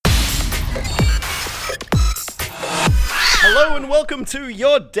Hello and welcome to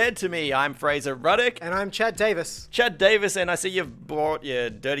You're Dead to Me. I'm Fraser Ruddock. And I'm Chad Davis. Chad Davis, and I see you've brought your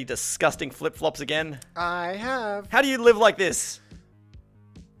dirty, disgusting flip-flops again. I have. How do you live like this?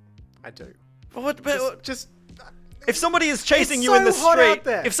 I do. Just if somebody is chasing It's you in the so hot out street,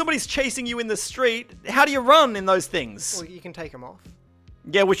 there. if somebody's chasing you in the street, how do you run in those things? Well, you can take them off.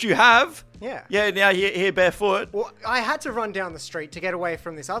 Yeah, which you have. Yeah. Yeah, now here barefoot. Well, I had to run down the street to get away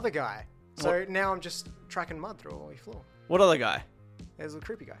from this other guy. So now I'm just tracking mud through all the floor. What other guy? There's a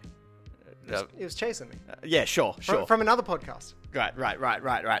creepy guy. He was chasing me. Yeah, sure. From another podcast. Right.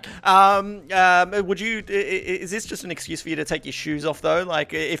 Would you? Is this just an excuse for you to take your shoes off though?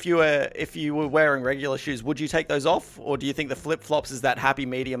 Like, if you were wearing regular shoes, would you take those off, or do you think the flip flops is that happy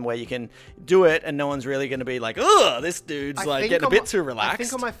medium where you can do it and no one's really going to be like, "Ugh, this dude's like getting a bit too relaxed"? I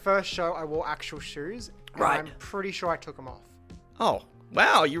think on my first show I wore actual shoes. And Right. I'm pretty sure I took them off. Oh,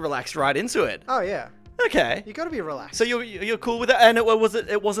 wow! You relaxed right into it. Oh yeah. Okay. You got to be relaxed. So you're cool with that, and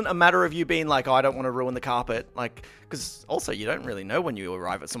it wasn't a matter of you being like, oh, I don't want to ruin the carpet, like, because also you don't really know when you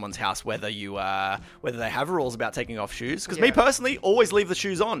arrive at someone's house whether they have rules about taking off shoes. Because me personally, always leave the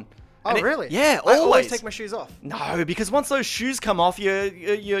shoes on. Oh really? Yeah, I always. always take my shoes off. No, because once those shoes come off,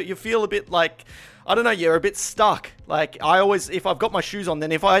 you feel a bit like, I don't know, you're a bit stuck. Like, I always, if I've got my shoes on,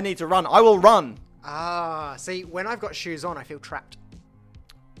 then if I need to run, I will run. Ah, see, when I've got shoes on, I feel trapped.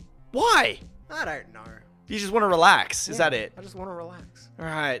 Why? I don't know. You just want to relax. Is that it? I just want to relax.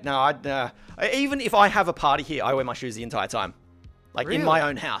 Right. No, even if I have a party here, I wear my shoes the entire time. Like, in my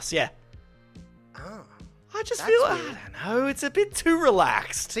own house, yeah. Oh. I just That's feel, weird. I don't know, it's a bit too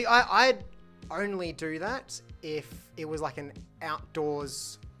relaxed. See, I'd only do that if it was like an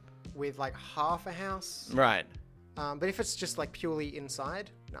outdoors with like half a house. Right. But if it's just like purely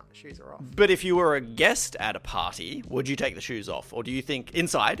inside, no, shoes are off. But if you were a guest at a party, would you take the shoes off? Or do you think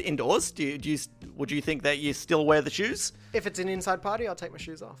indoors, would you think that you still wear the shoes? If it's an inside party, I'll take my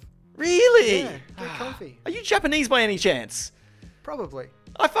shoes off. Really? Yeah, get comfy. Are you Japanese by any chance? Probably.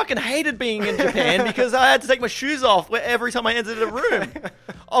 I fucking hated being in Japan because I had to take my shoes off every time I entered a room.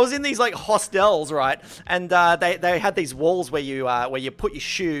 I was in these like hostels, right? And they had these walls where you put your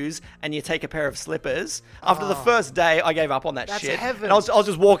shoes and you take a pair of slippers. After the first day, I gave up on that That's shit. heaven. And I was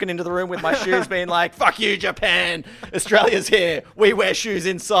just walking into the room with my shoes being like, fuck you, Japan. Australia's here. We wear shoes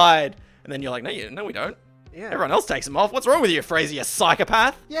inside. And then you're like, no, we don't. Yeah. Everyone else takes them off. What's wrong with you, Fraser, you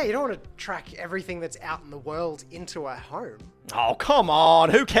psychopath? Yeah, you don't want to track everything that's out in the world into a home. Oh, come on.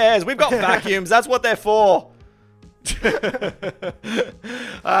 Who cares? We've got vacuums. That's what they're for.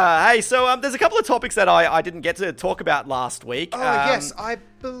 Hey, so there's a couple of topics that I didn't get to talk about last week. Oh, yes. I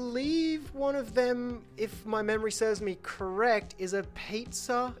believe one of them, if my memory serves me correct, is a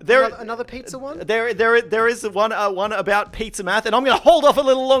pizza. Another pizza one? There is one about pizza math, and I'm going to hold off a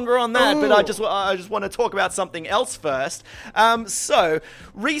little longer on that, but I just want to talk about something else first. So,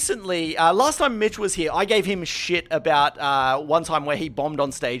 recently, last time Mitch was here, I gave him shit about one time where he bombed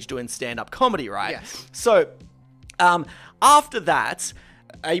on stage doing stand-up comedy, right? Yes. So, after that,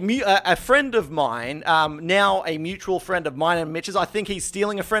 a friend of mine, now a mutual friend of mine and Mitch's, I think he's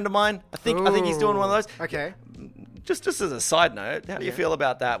stealing a friend of mine. I think he's doing one of those. Okay. Just as a side note, how do you feel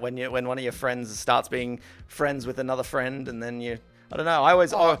about that when one of your friends starts being friends with another friend and then I don't know, I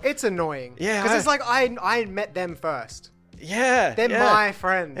always... It's annoying. Yeah, Because it's like I met them first. Yeah. They're my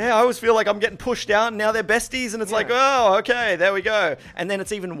friends. Yeah, I always feel like I'm getting pushed out and now they're besties and it's like, oh, okay, there we go. And then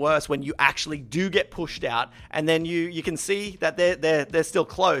it's even worse when you actually do get pushed out and then you can see that they're still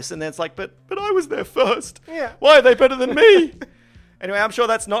close and then it's like, but I was there first. Yeah. Why are they better than me? Anyway, I'm sure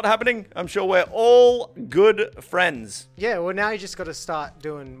that's not happening. I'm sure we're all good friends. Yeah, well now you just got to start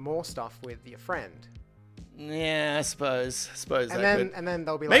doing more stuff with your friend. Yeah, I suppose. And then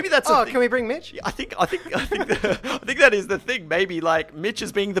they'll be maybe like, that's a oh, thing. can we bring Mitch? I think that is the thing. Maybe like Mitch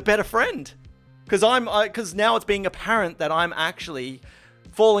is being the better friend, because now it's being apparent that I'm actually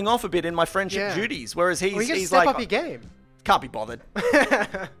falling off a bit in my friendship duties, whereas he's Well, you he's step like up your game. can't be bothered.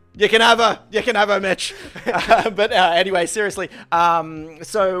 You can have her, Mitch. But anyway, seriously.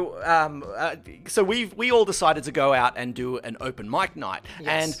 So we all decided to go out and do an open mic night. Yes.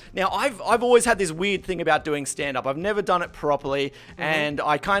 And now I've always had this weird thing about doing stand up. I've never done it properly, and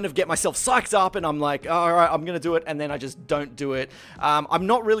I kind of get myself psyched up, and I'm like, oh, all right, I'm gonna do it, and then I just don't do it. I'm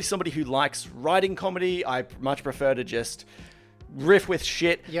not really somebody who likes writing comedy. I much prefer to just riff with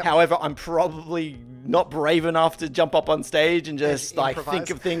shit. Yep. However, I'm probably not brave enough to jump up on stage and just like improvise. think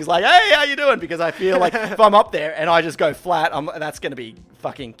of things like, hey, how you doing? Because I feel like if I'm up there and I just go flat, that's going to be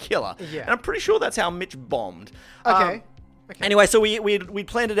fucking killer. Yeah. And I'm pretty sure that's how Mitch bombed. Okay. Okay. Anyway, so we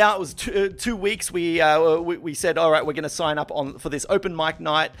planned it out. It was 2 weeks. We said, all right, we're going to sign up for this open mic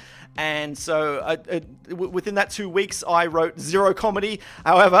night. And so within that 2 weeks, I wrote 0 comedy.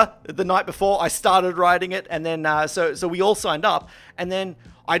 However, the night before, I started writing it. And then so we all signed up. And then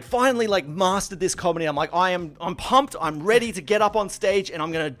I'd finally mastered this comedy. I'm like, I'm pumped. I'm ready to get up on stage and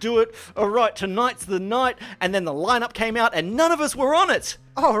I'm going to do it. All right, tonight's the night. And then the lineup came out and none of us were on it.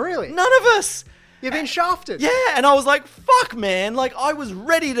 Oh, really? None of us. You've been shafted. Yeah, and I was like, fuck, man. I was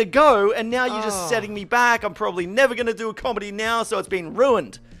ready to go, and now you're just setting me back. I'm probably never going to do a comedy now, so it's been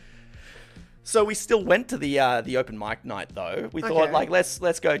ruined. So we still went to the open mic night, though. We thought,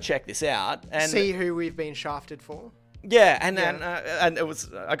 let's go check this out. And see who we've been shafted for. Yeah, and it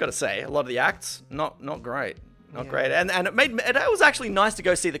was, I got to say, a lot of the acts, not great. Not great. And it was actually nice to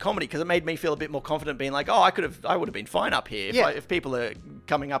go see the comedy because it made me feel a bit more confident being like, I would have been fine up here if people are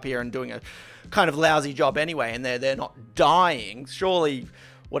coming up here and doing a kind of lousy job anyway and they're not dying. Surely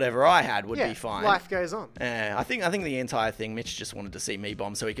whatever I had would be fine. Life goes on. I think the entire thing, Mitch just wanted to see me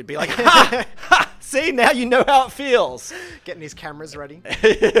bomb so he could be like, ha! See, now you know how it feels. Getting his cameras ready.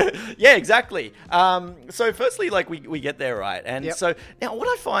 Yeah, exactly. So firstly, we get there, right? And so now what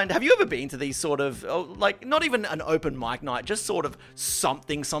I find, have you ever been to these sort of, not even an open mic night, just sort of some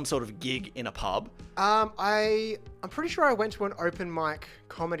sort of gig in a pub? I'm pretty sure I went to an open mic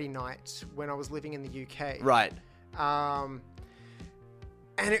comedy night when I was living in the UK. Right.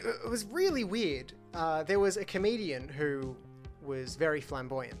 And it was really weird. There was a comedian who was very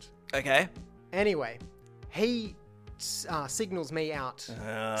flamboyant. Okay. Anyway, he singles me out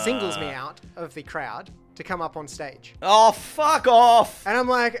of the crowd to come up on stage. Oh, fuck off! And I'm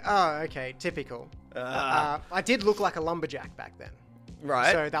like, oh, okay, typical. I did look like a lumberjack back then.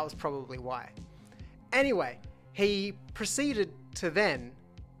 Right. So that was probably why. Anyway, he proceeded to then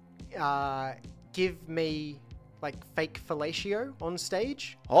give me fake fellatio on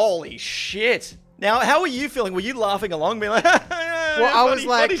stage. Holy shit. Now, how were you feeling? Were you laughing along, being like, I was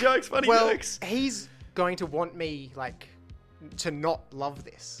like, funny jokes. He's going to want me to not love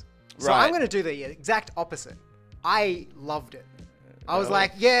this. So Right. I'm going to do the exact opposite. I loved it. I was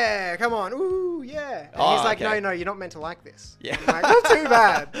like, yeah, come on, ooh, yeah. And he's like, okay. no, you're not meant to like this. Yeah. I'm like, not too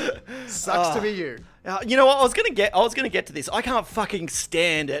bad. Sucks to be you. You know what? I was gonna get to this. I can't fucking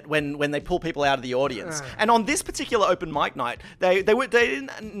stand it when they pull people out of the audience. And on this particular open mic night, they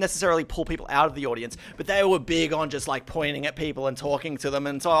didn't necessarily pull people out of the audience, but they were big on just pointing at people and talking to them.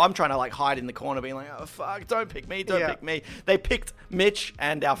 And so I'm trying to hide in the corner, being like, oh fuck, don't pick me, don't pick me. They picked Mitch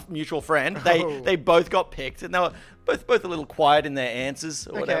and our mutual friend. They both got picked, and they were both a little quiet in their answers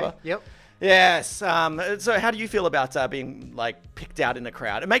or whatever. Yep. Yes. So how do you feel about being picked out in a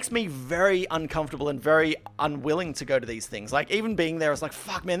crowd? It makes me very uncomfortable and very unwilling to go to these things. Even being there is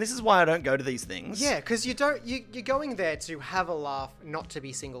fuck, man, this is why I don't go to these things. Yeah, because you're going there to have a laugh, not to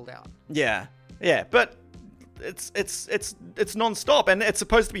be singled out. Yeah, but it's non-stop and it's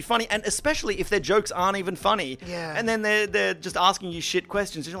supposed to be funny, and especially if their jokes aren't even funny. Yeah. And then they're just asking you shit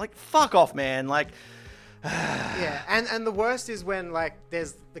questions. And you're like, fuck off, man. Yeah, and the worst is when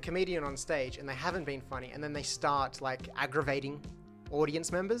there's the comedian on stage and they haven't been funny, and then they start aggravating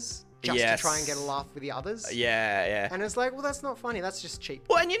audience members just to try and get a laugh with the others. Yeah. And it's well, that's not funny. That's just cheap.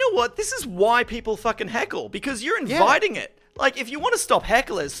 Well, and you know what? This is why people fucking heckle, because you're inviting it. If you want to stop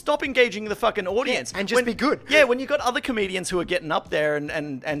hecklers, stop engaging the fucking audience. And just be good. Yeah, when you've got other comedians who are getting up there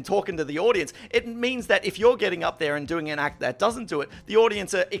and talking to the audience, it means that if you're getting up there and doing an act that doesn't do it, the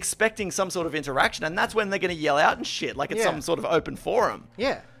audience are expecting some sort of interaction, and that's when they're going to yell out and shit, it's some sort of open forum.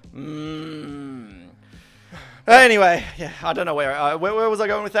 Yeah. Anyway, I don't know where was I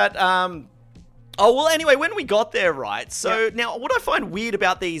going with that? Anyway, when we got there, right? So now what I find weird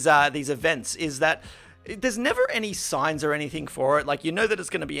about these events is that there's never any signs or anything for it. You know that it's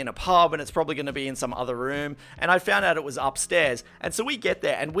going to be in a pub and it's probably going to be in some other room. And I found out it was upstairs. And so we get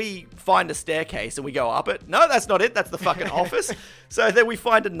there and we find a staircase and we go up it. No, that's not it. That's the fucking office. So then we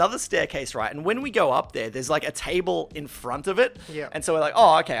find another staircase, right? And when we go up there, there's a table in front of it. Yeah. And so we're like,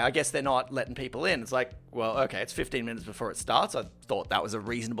 oh, okay, I guess they're not letting people in. It's well, okay, it's 15 minutes before it starts. I thought that was a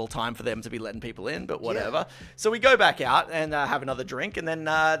reasonable time for them to be letting people in, but whatever. Yeah. So we go back out and have another drink. And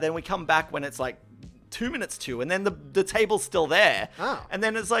then we come back when it's 2 minutes to, and then the table's still there. Oh. And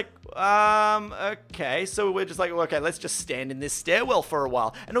then it's okay, so we're just okay, let's just stand in this stairwell for a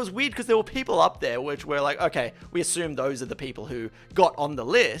while. And it was weird because there were people up there which were okay, we assume those are the people who got on the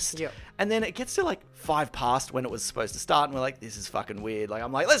list. Yep. And then it gets to 5 past when it was supposed to start, and we're this is fucking weird.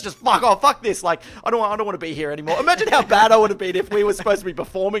 I'm let's just fuck off, fuck this. I don't want to be here anymore. Imagine how bad I would have been if we were supposed to be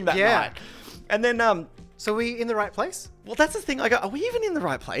performing that night. And then So are we in the right place? Well, that's the thing. I go, are we even in the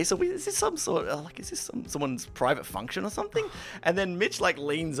right place? Is this some sort of, is this someone's private function or something? And then Mitch like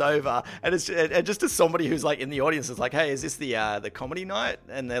leans over and it's and just as somebody who's like in the audience is like, hey, is this the comedy night?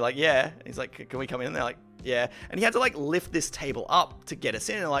 And they're like, yeah. And he's like, can we come in? And they're like, yeah. And he had to like lift this table up to get us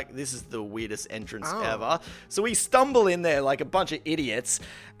in. And like, this is the weirdest entrance ever. So we stumble in there like a bunch of idiots.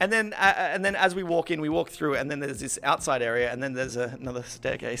 And then as we walk in, we walk through, and then there's this outside area, and then there's another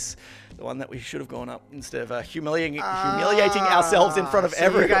staircase, the one that we should have gone up instead of humiliating ourselves in front of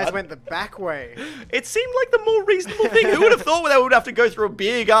everyone. You guys went the back way. It seemed like the more reasonable thing. Who would have thought they would have to go through a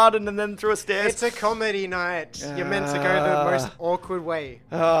beer garden and then through a stairs? It's a comedy night. You're meant to go the most awkward way.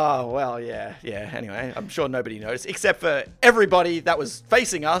 Oh, well, yeah. Anyway, I'm sure nobody noticed, except for everybody that was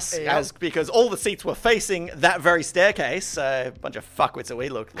facing us, because all the seats were facing that very staircase. A bunch of fuckwits that we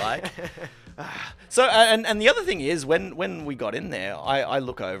looked like. So, and the other thing is, when we got in there, I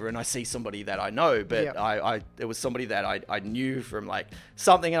look over and I see somebody that I know, but it was somebody that I knew from like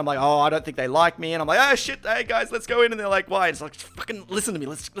something, and I'm like, oh, I don't think they like me, and I'm like, oh shit, hey guys, let's go in, and they're like, why? It's like, fucking listen to me,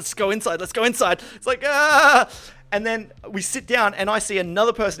 let's go inside. It's like, And then we sit down, and I see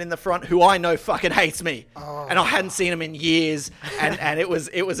another person in the front who I know fucking hates me, and I hadn't seen him in years, and it was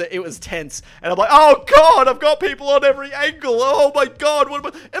tense, and I'm like, oh god, I've got people on every angle. Oh my god,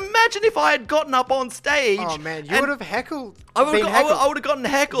 imagine if I had gotten up on stage. Oh man, you would have heckled. I would have gotten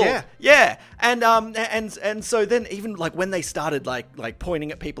heckled. Yeah. And so then even like when they started like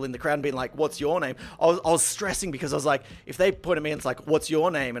pointing at people in the crowd and being like, what's your name? I was stressing because I was like, if they point at me and it's like, what's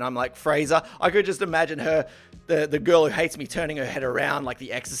your name? And I'm like, Fraser. I could just imagine her, the girl who hates me, turning her head around like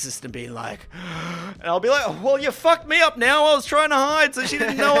the Exorcist and being like, and I'll be like, well, you fucked me up now. I was trying to hide so she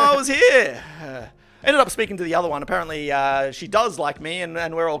didn't know I was here. Ended up speaking to the other one. Apparently, she does like me,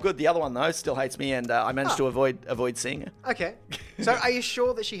 and we're all good. The other one, though, still hates me, and I managed to avoid seeing her. Okay. So are you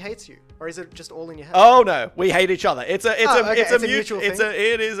sure that she hates you? Or is it just all in your head? Oh, no. We hate each other. It's a mutual thing?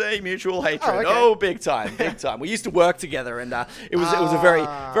 It is a mutual hatred. Oh, big time. We used to work together, and it was a very,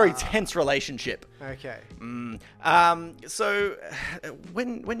 very tense relationship. Okay. So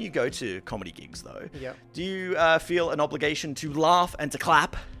when you go to comedy gigs, though, do you feel an obligation to laugh and to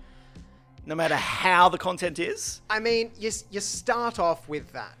clap? No matter how the content is? I mean, you start off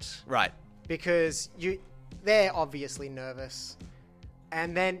with that. Right. Because they're obviously nervous.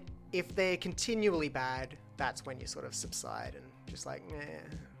 And then if they're continually bad, that's when you sort of subside and just like, meh.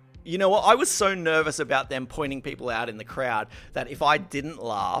 You know what? I was so nervous about them pointing people out in the crowd that if I didn't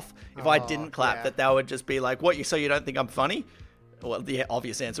laugh, if I didn't clap, that they would just be like, what, so you don't think I'm funny? Well, the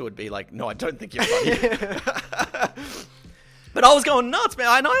obvious answer would be like, no, I don't think you're funny. But I was going nuts, man.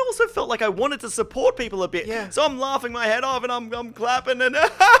 And I also felt like I wanted to support people a bit. Yeah. So I'm laughing my head off and I'm clapping and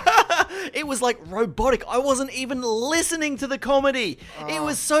it was like robotic. I wasn't even listening to the comedy. It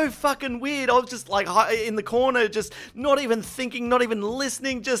was so fucking weird. I was just like in the corner, just not even thinking, not even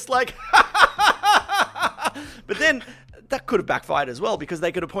listening, just like... But then that could have backfired as well, because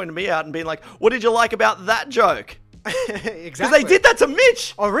they could have pointed me out and been like, what did you like about that joke? Exactly. Because they did that to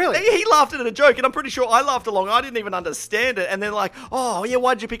Mitch. Oh, really? He laughed at a joke, and I'm pretty sure I laughed along. I didn't even understand it. And then like, oh, yeah,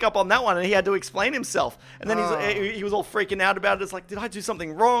 why did you pick up on that one? And he had to explain himself. And then he was all freaking out about it. It's like, did I do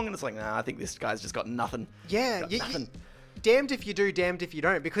something wrong? And it's like, nah, I think this guy's just got nothing. Yeah. Nothing. Damned if you do, damned if you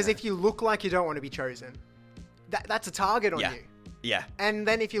don't. Because if you look like you don't want to be chosen, that's a target on you. Yeah. And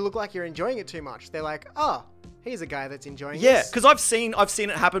then if you look like you're enjoying it too much, they're like, oh, he's a guy that's enjoying this. Yeah, because I've seen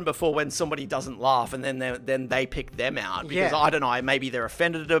it happen before when somebody doesn't laugh, and then they pick them out because I don't know, maybe they're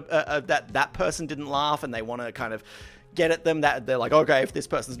offended that person didn't laugh, and they want to kind of get at them, that they're like, okay, if this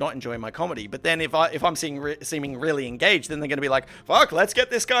person's not enjoying my comedy. But then if I'm seeming really engaged, then they're going to be like, fuck, let's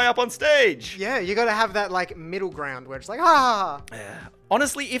get this guy up on stage. Yeah, you got to have that like middle ground where it's like, ah. Yeah.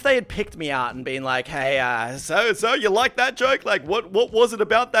 Honestly, if they had picked me out and been like, hey, so you like that joke? Like, what was it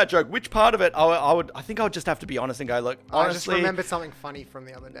about that joke? Which part of it? I think I would just have to be honest and go, look, honestly. I just remembered something funny from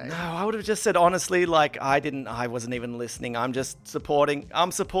the other day. No, I would have just said, honestly, like, I wasn't even listening. I'm just supporting.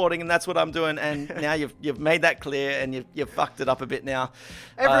 I'm supporting, and that's what I'm doing. And now you've made that clear, and you've fucked it up a bit now.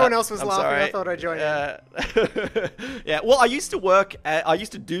 Everyone else was I'm laughing. sorry. I thought I'd join in. Yeah, well, I used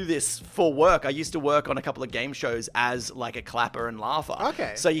to do this for work. I used to work on a couple of game shows as like a clapper and laugher.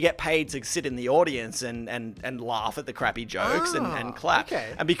 Okay. So you get paid to sit in the audience and laugh at the crappy jokes and clap.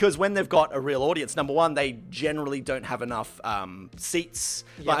 Okay. And because when they've got a real audience, number one, they generally don't have enough seats,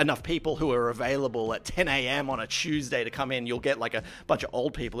 like enough people who are available at 10 a.m. on a Tuesday to come in. You'll get like a bunch of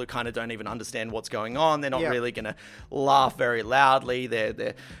old people who kind of don't even understand what's going on. They're not really going to laugh very loudly.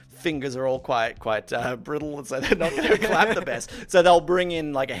 Their fingers are all quite brittle, so they're not going to clap the best. So they'll bring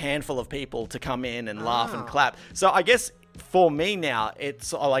in like a handful of people to come in and laugh and clap. So I guess for me now,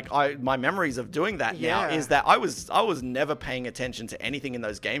 it's like my memories of doing that now is that I was never paying attention to anything in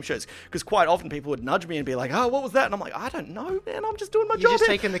those game shows, because quite often people would nudge me and be like, "Oh, what was that?" And I'm like, "I don't know, man. I'm just doing my job. You're just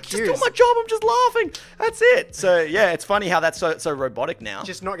taking the cues. Just doing my job. I'm just laughing. That's it." So yeah, it's funny how that's so robotic now.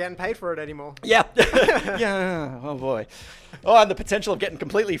 Just not getting paid for it anymore. Yeah, yeah. Oh boy. Oh, and the potential of getting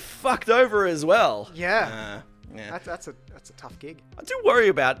completely fucked over as well. Yeah. Yeah. That's a tough gig. I do worry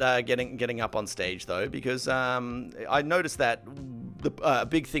about getting up on stage though, because I noticed that the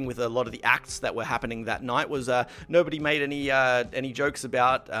big thing with a lot of the acts that were happening that night was nobody made any jokes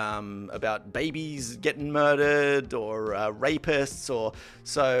about babies getting murdered or rapists, or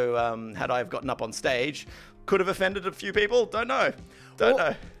so. Had I have gotten up on stage, could have offended a few people. Don't know. Don't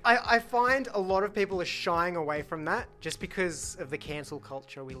know. I find a lot of people are shying away from that just because of the cancel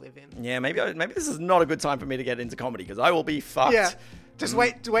culture we live in. Yeah, maybe this is not a good time for me to get into comedy, because I will be fucked. Yeah, just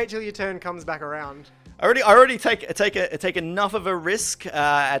wait till your turn comes back around. I already take enough of a risk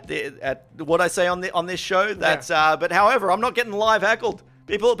at what I say on this show. But however, I'm not getting live heckled.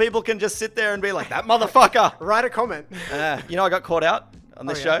 People can just sit there and be like, "That motherfucker." Write a comment. I got caught out on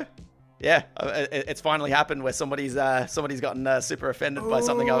this show. Yeah, it's finally happened where somebody's gotten super offended by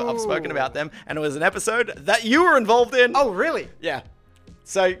something I've spoken about them, and it was an episode that you were involved in. Oh, really? Yeah.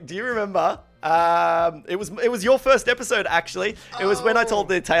 So, do you remember? It was your first episode, actually. It was when I told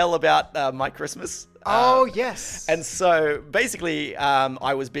the tale about my Christmas. Oh, yes. And so, basically,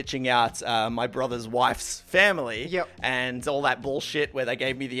 I was bitching out my brother's wife's family. Yep. And all that bullshit where they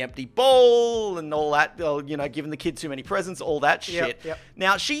gave me the empty bowl and all that, giving the kid too many presents, all that shit. Yep.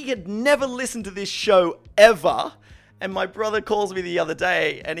 Now, she had never listened to this show ever. And my brother calls me the other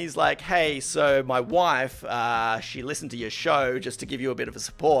day and he's like, "Hey, so my wife, she listened to your show just to give you a bit of a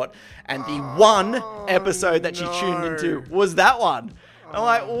support. And the one episode that she tuned into was that one." I'm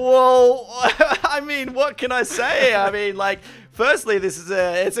like, "Whoa." I mean, what can I say? I mean, like, firstly, it's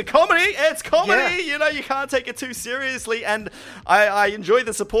a comedy. It's comedy. Yeah. You can't take it too seriously. And I enjoy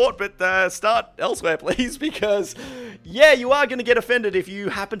the support, but start elsewhere, please, because you are going to get offended if you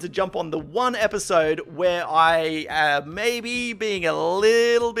happen to jump on the one episode where I maybe being a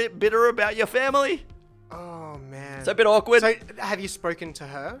little bit bitter about your family. Oh, man. It's a bit awkward. So, have you spoken to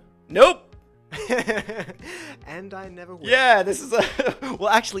her? Nope. And I never will. Yeah, this is well,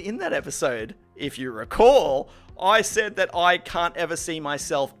 actually, in that episode, if you recall, I said that I can't ever see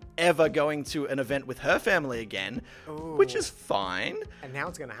myself ever going to an event with her family again, which is fine. And now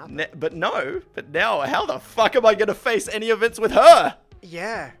it's going to happen. But now, how the fuck am I going to face any events with her?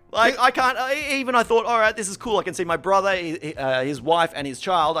 Yeah. Like, I can't, I thought, all right, this is cool. I can see my brother, his wife, and his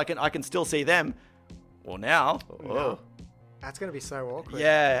child. I can still see them. Well, now, no. That's going to be so awkward.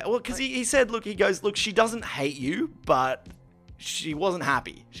 Yeah. Well, because he said, look, she doesn't hate you, but she wasn't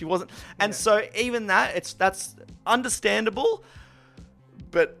happy. She wasn't. And so even that's understandable,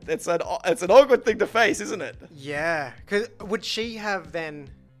 but it's an awkward thing to face, isn't it? Yeah. Because would she have then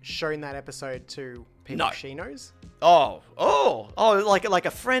shown that episode to people she knows? Oh, like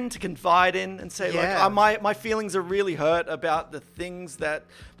a friend to confide in and say, my feelings are really hurt about the things that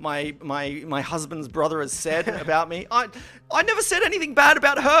my husband's brother has said about me. I never said anything bad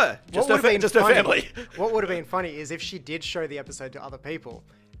about her. Just her family. What would have been funny is if she did show the episode to other people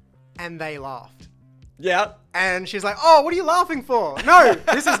and they laughed. Yeah. And she's like, "Oh, what are you laughing for? No,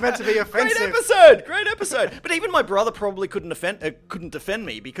 this is meant to be offensive." Great episode. But even my brother probably couldn't defend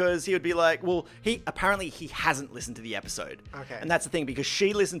me, because he would be like, well, he hasn't listened to the episode. Okay. And that's the thing, because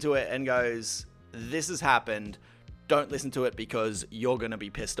she listened to it and goes, "This has happened. Don't listen to it because you're going to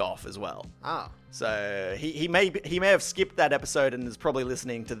be pissed off as well." Ah. So he may have skipped that episode and is probably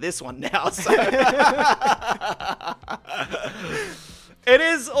listening to this one now. So it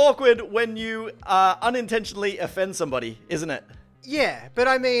is awkward when you unintentionally offend somebody, isn't it? Yeah, but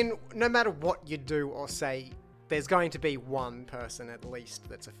I mean, no matter what you do or say, there's going to be one person at least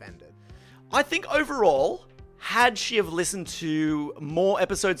that's offended. I think overall, had she have listened to more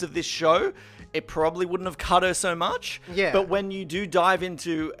episodes of this show, it probably wouldn't have cut her so much. Yeah. But when you do dive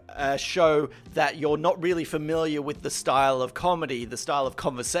into a show that you're not really familiar with the style of comedy, the style of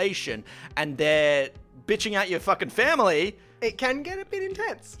conversation, and they're bitching at your fucking family, it can get a bit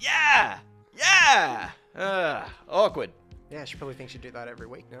intense. Yeah. Awkward. Yeah, she probably thinks you do that every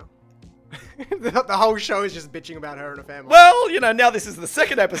week now. The whole show is just bitching about her and her family. Well, now this is the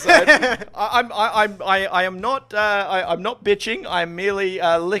second episode. I am not bitching. I'm merely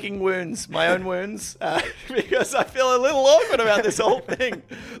licking wounds, my own wounds, because I feel a little awkward about this whole thing.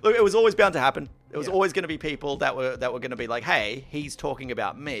 Look, it was always bound to happen. There was always going to be people that were going to be like, hey, he's talking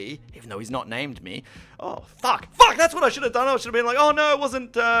about me, even though he's not named me. Oh, fuck, that's what I should have done. I should have been like, oh, no, I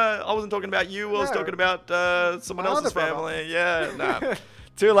wasn't talking about you. I was talking about someone else's family. Yeah, no.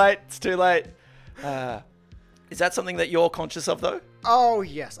 Too late. It's too late. Is that something that you're conscious of, though? Oh,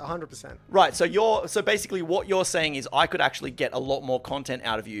 yes, 100%. Right, so basically what you're saying is I could actually get a lot more content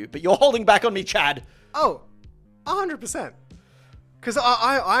out of you, but you're holding back on me, Chad. Oh, 100%. Because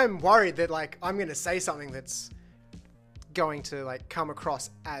I'm worried that, like, I'm going to say something that's going to, like, come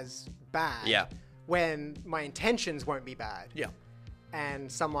across as bad. Yeah. When my intentions won't be bad. Yeah.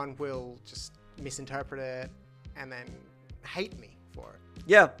 And someone will just misinterpret it and then hate me for it.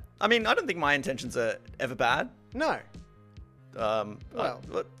 Yeah. I mean, I don't think my intentions are ever bad. No. Well.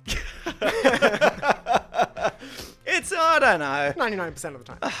 I don't know. 99% of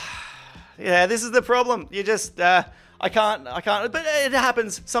the time. Yeah, this is the problem. You just, I can't, but it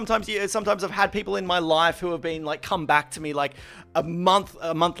happens. Sometimes I've had people in my life who have been like, come back to me like a month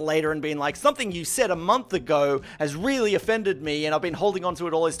later and been like, something you said a month ago has really offended me and I've been holding on to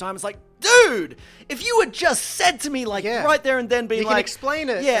it all this time. It's like, dude, if you had just said to me like right there and then being you can explain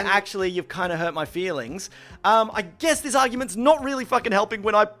it. Yeah, actually, you've kind of hurt my feelings. I guess this argument's not really fucking helping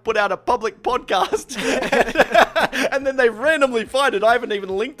when I put out a public podcast and then they randomly find it. I haven't even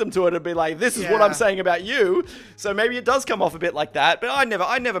linked them to it and be like, this is what I'm saying about you. So maybe it does come off a bit like that, but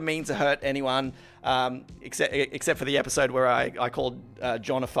I never mean to hurt anyone. Except for the episode where I called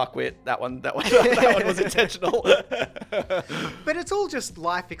John a fuckwit. That one was intentional. But it's all just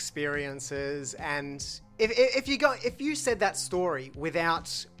life experiences, and if you said that story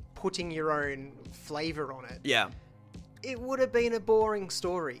without putting your own flavor on it, it would have been a boring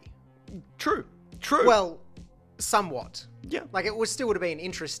story. True. Well, somewhat. Yeah. Like it still would have been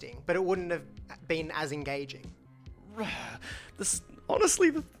interesting, but it wouldn't have been as engaging.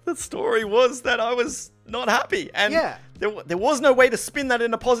 Honestly, the story was that I was not happy. And there was no way to spin that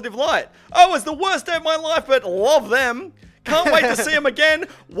in a positive light. Oh, it was the worst day of my life, but love them. Can't wait to see them again.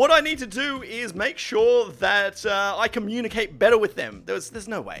 What I need to do is make sure that I communicate better with them. There's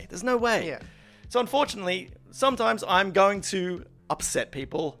no way. There's no way. Yeah. So unfortunately, sometimes I'm going to upset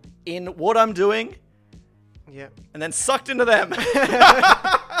people in what I'm doing. Yeah. And then sucked into them.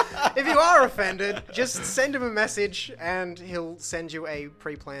 If you are offended, just send him a message and he'll send you a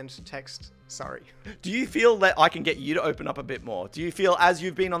pre-planned text. Sorry. Do you feel that I can get you to open up a bit more? Do you feel, as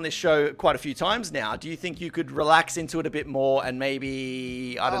you've been on this show quite a few times now, do you think you could relax into it a bit more and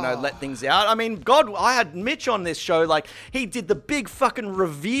maybe, I don't know, let things out? I mean, God, I had Mitch on this show. Like, he did the big fucking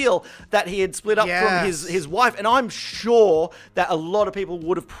reveal that he had split up from his wife. And I'm sure that a lot of people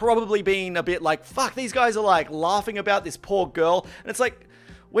would have probably been a bit like, fuck, these guys are like laughing about this poor girl. And it's like,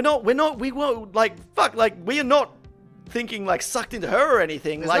 we won't like, fuck, like, we are not thinking like sucked into her or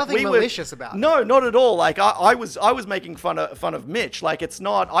anything. There's like nothing malicious about it. No, not at all. Like I was making fun of Mitch. Like it's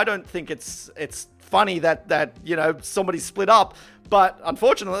not. I don't think it's funny that you know somebody split up. But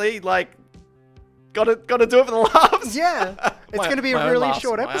unfortunately, like gotta do it for the laughs. Yeah, it's going to be a really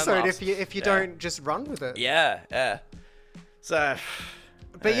short episode if you don't just run with it. Yeah. So,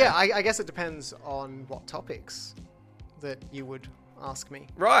 but yeah, I guess it depends on what topics that you would ask me.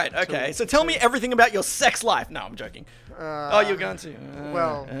 Right, okay. So tell me everything about your sex life. No, I'm joking. You're going to.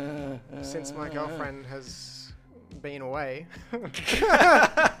 Well, since my girlfriend has been away,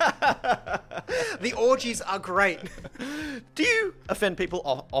 the orgies are great. Do you offend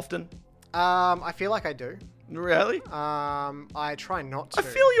people often? I feel like I do. Really? I try not to. I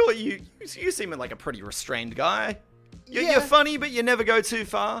feel you seem like a pretty restrained guy. You're funny, but you never go too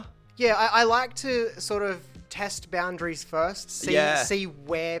far. Yeah, I like to sort of test boundaries first, see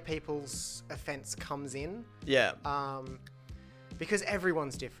where people's offense comes in. Yeah. Because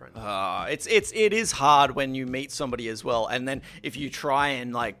everyone's different. It is hard when you meet somebody as well, and then if you try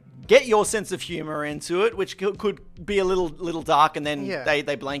and like get your sense of humor into it, which could be a little dark, and then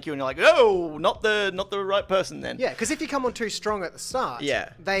they blank you, and you're like, oh, not the right person then. Yeah, because if you come on too strong at the start,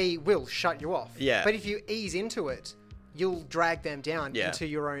 they will shut you off. Yeah. But if you ease into it, you'll drag them down into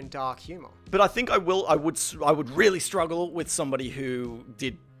your own dark humor. But I think I would really struggle with somebody who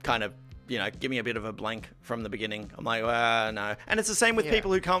did kind of, you know, give me a bit of a blank from the beginning. I'm like, no. And it's the same with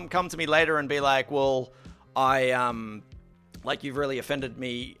people who come to me later and be like, well, like you've really offended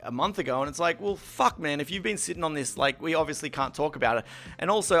me a month ago. And it's like, well, fuck, man, if you've been sitting on this, like, we obviously can't talk about it.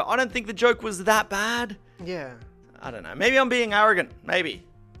 And also, I don't think the joke was that bad. Yeah. I don't know. Maybe I'm being arrogant. Maybe.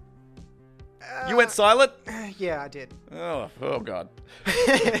 You went silent? Yeah, I did. Oh God.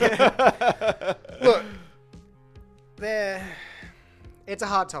 Look, it's a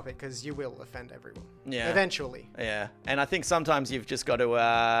hard topic because you will offend everyone. Yeah. Eventually. Yeah. And I think sometimes you've just got to,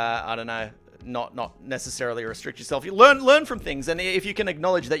 I don't know, not necessarily restrict yourself. You learn from things, and if you can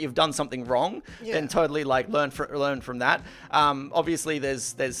acknowledge that you've done something wrong, then totally like learn from that. Obviously,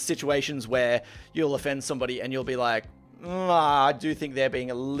 there's situations where you'll offend somebody and you'll be like, I do think they're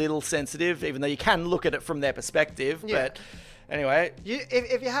being a little sensitive, even though you can look at it from their perspective. Yeah. But anyway,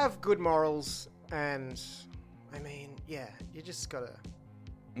 if you have good morals, and I mean, you just gotta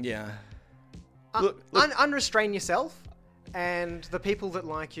unrestrain yourself, and the people that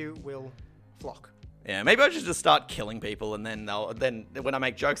like you will flock. Yeah, maybe I should just start killing people, and then when I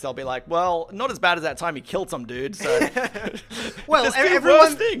make jokes, they'll be like, "Well, not as bad as that time you killed some dude." So, well,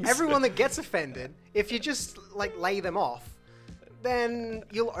 everyone that gets offended, if you just like lay them off, then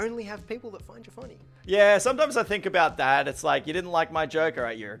you'll only have people that find you funny. Yeah, sometimes I think about that. It's like, you didn't like my joke, all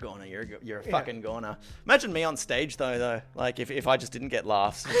right, you're a goner. You're a fucking goner. Imagine me on stage though. Like if I just didn't get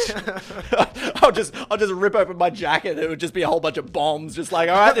laughs, I'll just rip open my jacket. It would just be a whole bunch of bombs. Just like,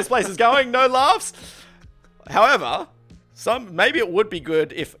 all right, this place is going, no laughs. However, maybe it would be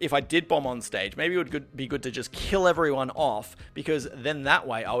good if I did bomb on stage. Maybe it would be good to just kill everyone off, because then that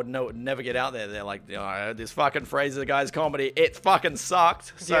way I would know it would never get out there. They're like, oh, this fucking Fraser guy's comedy, it fucking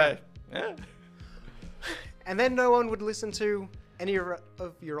sucked. So, yeah. And then no one would listen to any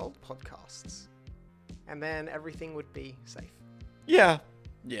of your old podcasts. And then everything would be safe. Yeah.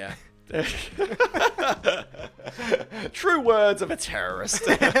 Yeah. True words of a terrorist.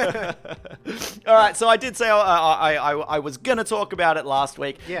 All right, so I did say I was going to talk about it last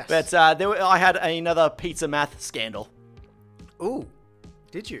week. Yes. But I had another pizza math scandal. Ooh.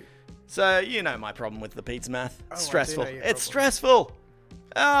 Did you? So, you know my problem with the pizza math. Oh, stressful. It's stressful.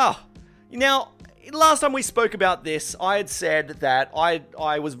 Now, last time we spoke about this, I had said that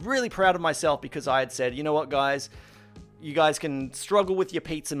I was really proud of myself because I had said, you know what, guys? You guys can struggle with your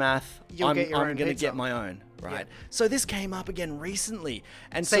pizza math. I'm going to get my own, right? Yeah. So this came up again recently.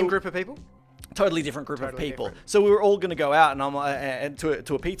 And Same group of people? Totally different group of people. Different. So we were all going to go out, and I'm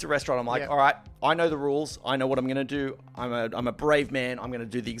to a pizza restaurant. I'm like, all right, I know the rules. I know what I'm going to do. I'm a brave man. I'm going to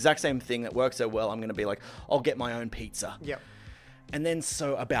do the exact same thing that works so well. I'm going to be like, I'll get my own pizza. Yep. And then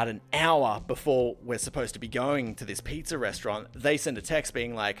so about an hour before we're supposed to be going to this pizza restaurant, they send a text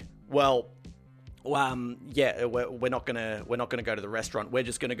being like, well, we're not gonna go to the restaurant. We're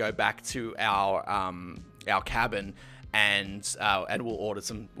just gonna go back to our cabin and we'll order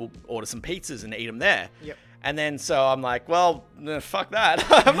some pizzas and eat them there. Yep. And then so I'm like, well, fuck that.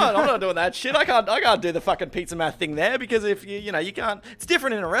 I'm not doing that shit. I can't do the fucking pizza math thing there, because if you can't. It's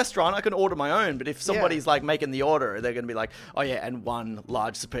different in a restaurant. I can order my own, but if somebody's like making the order, they're going to be like, oh yeah, and one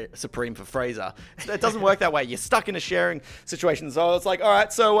large supreme for Fraser. It doesn't work that way. You're stuck in a sharing situation. So it's like, all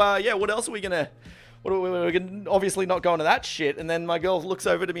right, so what else are we gonna? We're obviously not going to that shit. And then my girl looks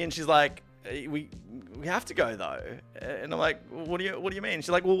over to me and she's like, we have to go though. And I'm like, what do you mean? She's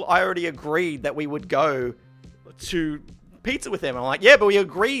like, well, I already agreed that we would go to pizza with them. I'm like, yeah, but we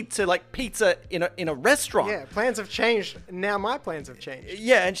agreed to like pizza in a restaurant. Yeah, plans have changed. Now my plans have changed.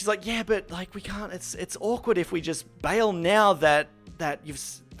 Yeah, and she's like, yeah, but like we can't. It's awkward if we just bail now that you've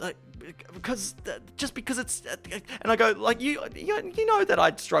like, because it's. And I go like, you know that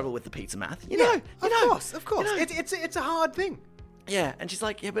I struggle with the pizza math. You know, of course. You know. It's a hard thing. Yeah, and she's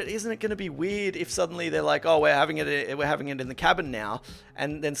like, yeah, but isn't it going to be weird if suddenly they're like, oh, we're having it in the cabin now,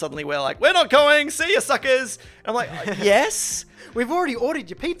 and then suddenly we're like, we're not going, see you suckers. And I'm like, yes, we've already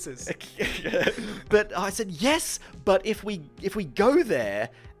ordered your pizzas. But I said yes, but if we go there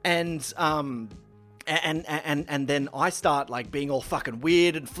and then I start like being all fucking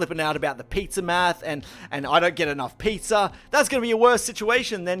weird and flipping out about the pizza math, and I don't get enough pizza, that's going to be a worse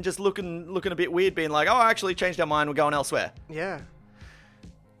situation than just looking a bit weird, being like, oh, I actually changed our mind, we're going elsewhere. Yeah.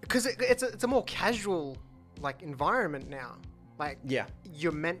 Because it's a more casual like environment now. Like,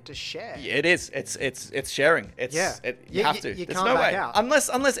 you're meant to share. Yeah, it is. It's sharing. You have to. You There's can't no back way. out.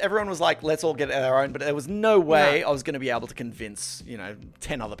 Unless everyone was like, let's all get our own, but there was no way I was going to be able to convince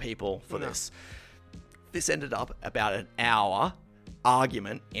 10 other people for this. This ended up about an hour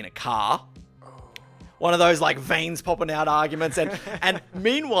argument in a car. One of those like veins popping out arguments. And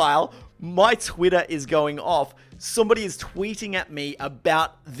meanwhile, my Twitter is going off. Somebody is tweeting at me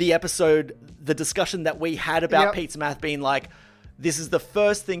about the episode, the discussion that we had about pizza math, being like, this is the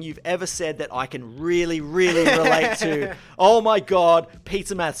first thing you've ever said that I can really, really relate to. Oh my God,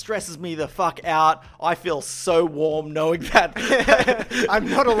 pizza math stresses me the fuck out. I feel so warm knowing that. I'm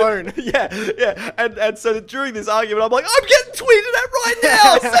not alone. Yeah. And so during this argument, I'm like, I'm getting tweeted at right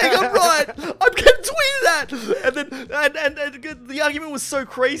now, saying I'm right. I'm getting tweeted at. And then and the argument was so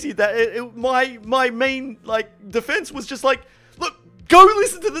crazy that my main like defense was just like, look, Go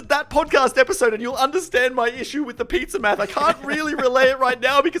listen to that podcast episode and you'll understand my issue with the pizza math. I can't really relay it right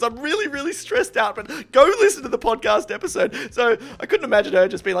now because I'm really, really stressed out, but go listen to the podcast episode. So I couldn't imagine her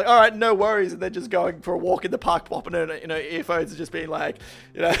just being like, all right, no worries, and then just going for a walk in the park, popping her, earphones and just being like,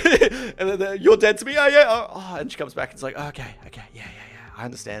 and then you're dead to me, and she comes back and it's like, okay, yeah. I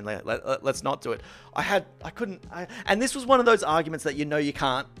understand. Let's not do it. And this was one of those arguments that you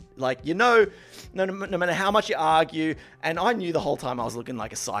can't, no matter how much you argue, and I knew the whole time I was looking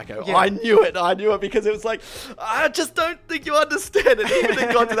like a psycho. Yeah. I knew it because it was like, I just don't think you understand it. Even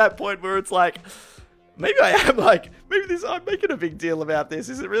it got to that point where it's like, maybe I am I'm making a big deal about this.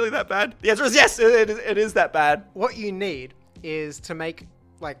 Is it really that bad? The answer is yes, it is that bad. What you need is to make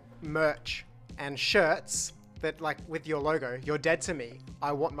merch and shirts that with your logo, you're dead to me,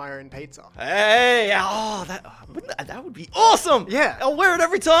 I want my own pizza. Hey, that would be awesome. Yeah. I'll wear it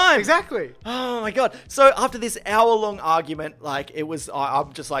every time. Exactly. Oh my God. So after this hour-long argument, it was,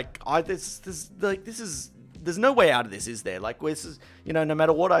 I'm just like, there's no way out of this, is there? This is, no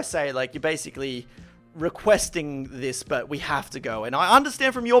matter what I say, you're basically requesting this, but we have to go. And I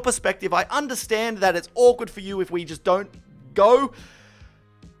understand from your perspective, I understand that it's awkward for you if we just don't go.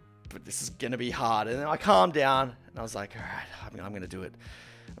 But this is going to be hard. And then I calmed down and I was like, all right, I'm going to do it.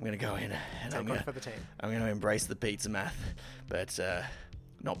 I'm going to go in and I'm going to embrace the pizza math, but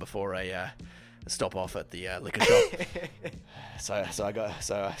not before I stop off at the liquor shop. So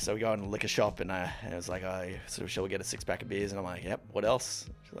we go in the liquor shop and it was like, so shall we get a 6-pack of beers? And I'm like, yep. What else?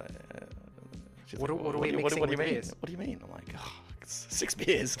 She's like, what do we mixing with beers? What do you mean? I'm like, 6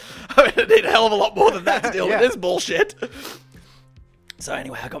 beers. I need a hell of a lot more than that to deal with this bullshit. So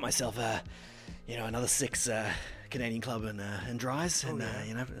anyway, I got myself, another 6 Canadian Club and dries, and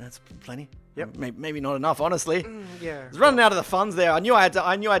that's plenty. Yep. Maybe not enough, honestly. Yeah. I was running out of the funds there. I knew I had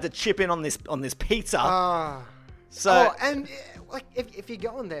to chip in on this pizza. And if you're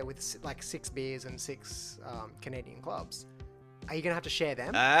going there with 6 beers and 6 Canadian Clubs, are you gonna have to share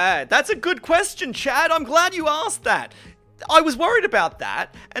them? That's a good question, Chad. I'm glad you asked that. I was worried about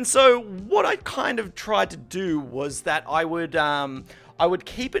that, and so what I kind of tried to do was that I would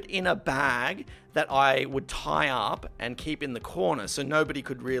keep it in a bag that I would tie up and keep in the corner so nobody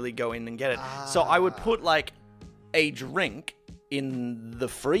could really go in and get it. So I would put a drink in the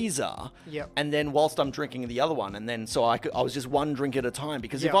freezer, and then whilst I'm drinking the other one, and then so I was just one drink at a time,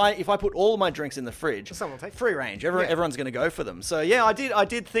 because if I put all of my drinks in the fridge, someone will take free range, everyone's going to go for them. So yeah, I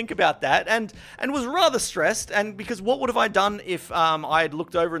did think about that, and was rather stressed, and because what would have I done if I had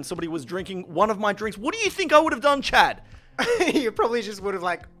looked over and somebody was drinking one of my drinks? What do you think I would have done, Chad? You probably just would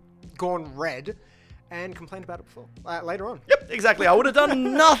have gone red and complained about it before later on. Yep, exactly. I would have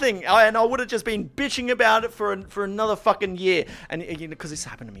done nothing, and I would have just been bitching about it for another fucking year. And because this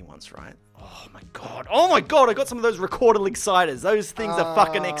happened to me once, right? Oh my god! I got some of those recorded ciders. Those things are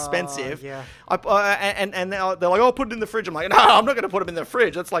fucking expensive. Yeah. And they're like, oh, put it in the fridge. I'm like, no, I'm not going to put them in the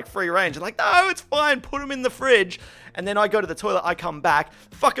fridge. That's free range. And like, no, it's fine. Put them in the fridge. And then I go to the toilet. I come back.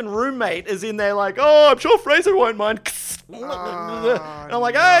 Fucking roommate is in there like, oh, I'm sure Fraser won't mind. And I'm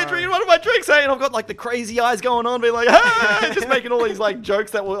like, hey, drinking one of my drinks, hey. And I've got the crazy eyes going on, being like, hey, just making all these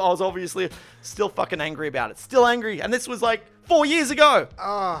jokes that I was obviously still fucking angry about it. Still angry. And this was 4 years ago.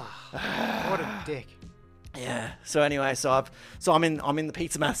 Oh, what a dick. Yeah. So anyway, I'm in the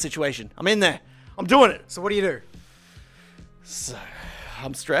pizza math situation. I'm in there. I'm doing it. So what do you do? So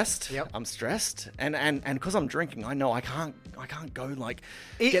I'm stressed. Yep. I'm stressed, and because I'm drinking, I know I can't go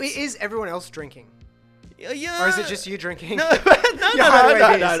Is everyone else drinking? Yeah. Or is it just you drinking? No.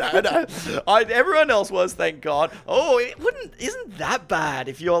 Everyone else was, thank God. Oh, isn't that bad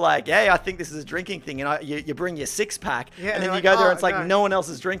if you're like, hey, I think this is a drinking thing, and you bring your 6-pack, and then you go there and it's no one else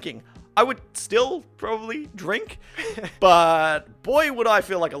is drinking. I would still probably drink, but boy, would I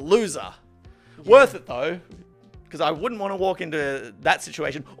feel like a loser. Yeah. Worth it though, because I wouldn't want to walk into that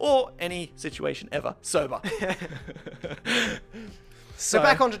situation or any situation ever sober. So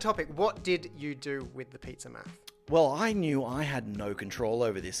back onto topic. What did you do with the pizza math? Well, I knew I had no control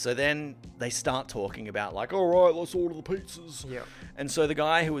over this. So then they start talking about all right, let's order the pizzas. Yeah. And so the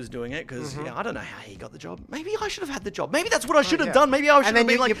guy who was doing it, because I don't know how he got the job. Maybe I should have had the job. Maybe that's what I should have done. Maybe I should have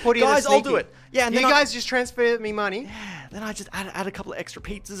been guys, I'll do it. Yeah. And you guys just transfer me money. Yeah. Then I just add a couple of extra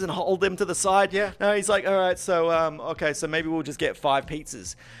pizzas and hold them to the side. Yeah. No, he's like, all right, so okay, so maybe we'll just get 5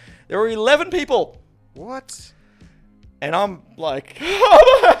 pizzas. There were 11 people. What? And I'm like, that's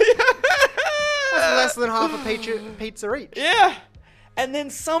less than half a pizza each. Yeah. And then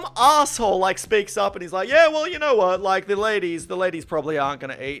some asshole speaks up and he's like, yeah, well, you know what? The ladies probably aren't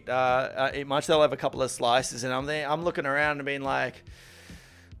going to eat much. They'll have a couple of slices. And I'm looking around and being like,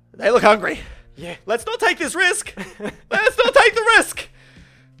 they look hungry. Yeah. Let's not take this risk. Let's not take the risk.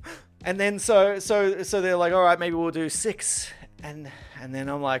 And then so they're like, all right, maybe we'll do 6. And then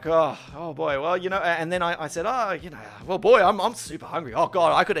I'm like, oh boy, well, and then I said, well, boy, I'm super hungry. Oh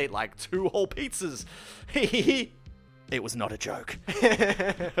God, I could eat like 2 whole pizzas. It was not a joke.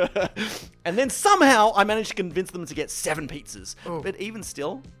 And then somehow I managed to convince them to get 7 pizzas. Ooh. But even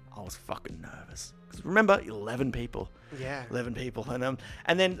still, I was fucking nervous. Because remember, 11 people. Yeah. 11 people.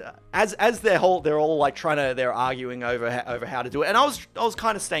 And then as they're all like they're arguing over how to do it. And I was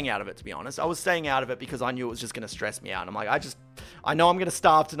kind of staying out of it, to be honest. I was staying out of it because I knew it was just going to stress me out. And I'm like, I know I'm going to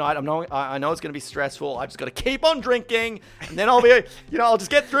starve tonight. I know it's going to be stressful. I just got to keep on drinking, and then I'll be, I'll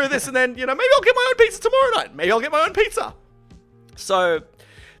just get through this, and then, maybe I'll get my own pizza tomorrow night. Maybe I'll get my own pizza. So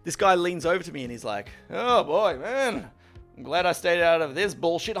this guy leans over to me and he's like, oh boy, man, I'm glad I stayed out of this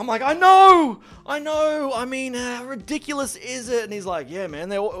bullshit. I'm like, I know. I mean, ridiculous is it? And he's like, yeah, man,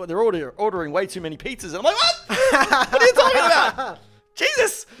 they're ordering way too many pizzas. And I'm like, what? What are you talking about?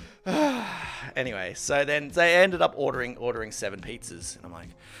 Jesus. Anyway, so then they ended up ordering 7 pizzas. And I'm like,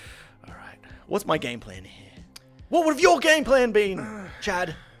 all right, what's my game plan here? What would have your game plan been,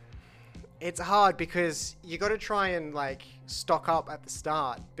 Chad? It's hard because you got to try and like stock up at the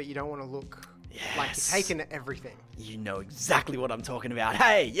start, but you don't want to look like you're taking everything. You know exactly what I'm talking about.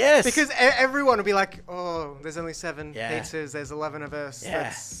 Hey, yes. Because everyone will be like, oh, there's only 7 pizzas. There's 11 of us. Yeah.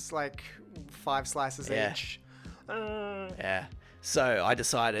 That's like 5 slices each. Yeah. So I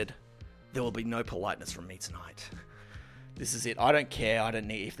decided there will be no politeness from me tonight. This is it. I don't care. I don't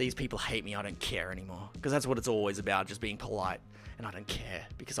need. If these people hate me, I don't care anymore. Because that's what it's always about, just being polite. And I don't care.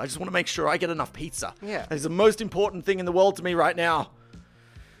 Because I just want to make sure I get enough pizza. Yeah. That is the most important thing in the world to me right now.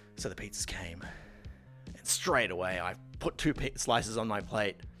 So the pizzas came. And straight away, I put 2 slices on my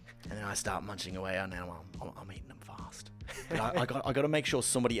plate. And then I start munching away. And now I'm eating them fast. But I got to make sure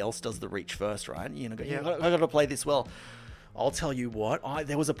somebody else does the reach first, right? I got to play this well. I'll tell you what,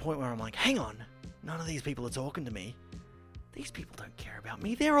 there was a point where I'm like, hang on, none of these people are talking to me. These people don't care about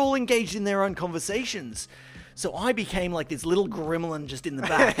me. They're all engaged in their own conversations. So I became like this little gremlin just in the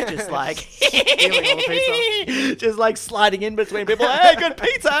back, just like, stealing all the pizza. Just like sliding in between people. Hey, good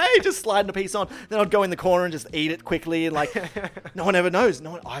pizza, hey, just sliding a piece on. Then I'd go in the corner and just eat it quickly, and like, no one ever knows.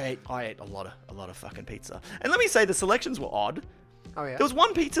 I ate a lot of fucking pizza. And let me say, the selections were odd. Oh yeah. There was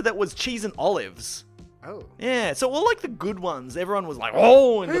one pizza that was cheese and olives. Oh. Yeah, so all like the good ones, everyone was like,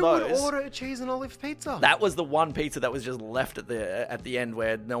 oh, into those. Who would order a cheese and olive pizza? That was the one pizza that was just left at the end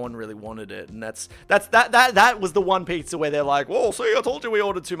where no one really wanted it, and that was the one pizza where they're like, "Whoa, see, I told you we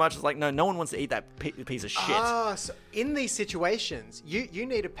ordered too much." It's like, no one wants to eat that piece of shit. So in these situations, you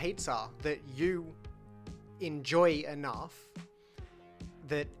need a pizza that you enjoy enough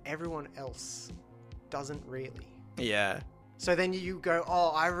that everyone else doesn't really. Yeah. So then you go, oh,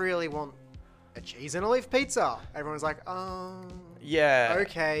 I really want a cheese and olive pizza. Everyone's like, oh, yeah,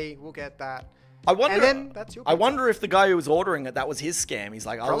 okay, we'll get that. I wonder. And then that's your pizza. I wonder if the guy who was ordering it, that was his scam. He's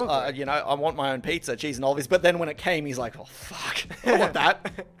like, I want my own pizza, cheese and olives. But then when it came, he's like, oh fuck, I want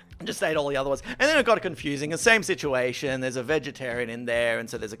that. And just ate all the other ones. And then it got confusing. The same situation. There's a vegetarian in there, and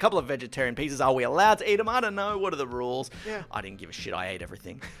so there's a couple of vegetarian pizzas. Are we allowed to eat them? I don't know. What are the rules? Yeah. I didn't give a shit. I ate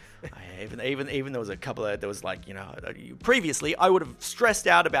everything. Even there was a couple of, there was like, previously I would have stressed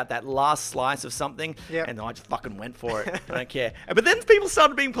out about that last slice of something, and I just fucking went for it. I don't care. But then people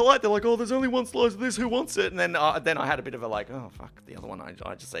started being polite. They're like, oh, there's only one slice of this. Who wants it? And then I had a bit of a like, oh fuck, the other one.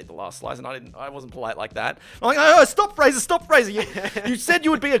 I just ate the last slice, and I wasn't polite like that. I'm like, oh, stop, Fraser. You said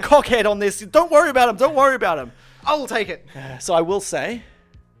you would be a cockhead on this. Don't worry about him. I'll take it. So I will say,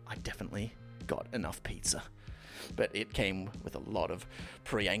 I definitely got enough pizza. But it came with a lot of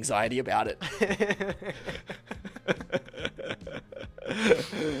pre-anxiety about it.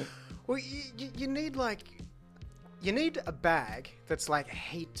 Well, you need a bag that's like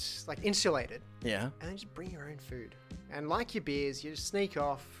insulated. Yeah. And then just bring your own food. And like your beers, you just sneak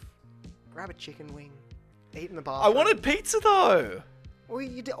off, grab a chicken wing, eat in the bathroom. I wanted pizza though. Well,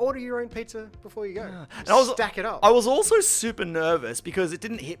 you order your own pizza before you go. Stack it up. I was also super nervous because it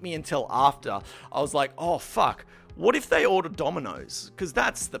didn't hit me until after. I was like, oh fuck. What if they order Domino's? Because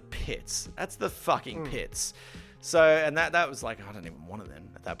that's the pits. That's the fucking pits. So, and that was like, I don't even want it then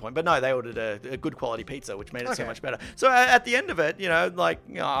at that point. But no, they ordered a good quality pizza, which made it so much better. So at the end of it,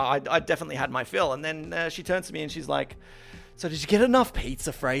 I definitely had my fill. And then she turns to me and she's like, so did you get enough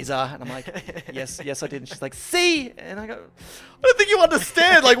pizza, Fraser? And I'm like, yes, I did. And she's like, see? And I go, I don't think you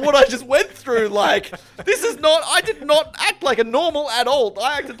understand, like, what I just went through. Like, I did not act like a normal adult.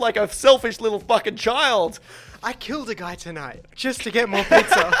 I acted like a selfish little fucking child. I killed a guy tonight just to get more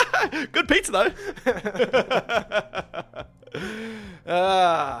pizza. Good pizza, though.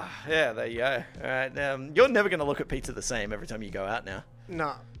 Yeah, there you go. All right, you're never going to look at pizza the same every time you go out now.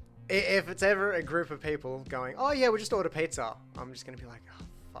 No. If it's ever a group of people going, oh yeah, we'll just order pizza, I'm just going to be like, oh,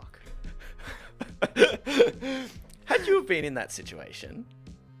 fuck. Had you have been in that situation...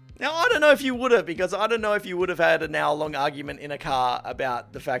 Now, I don't know if you would have, because I don't know if you would have had an hour-long argument in a car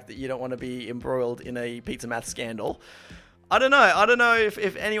about the fact that you don't want to be embroiled in a pizza math scandal. I don't know. I don't know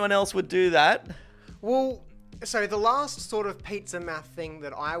if anyone else would do that. Well, so the last sort of pizza math thing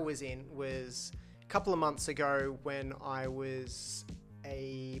that I was in was a couple of months ago when I was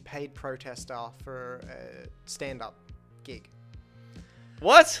a paid protester for a stand-up gig.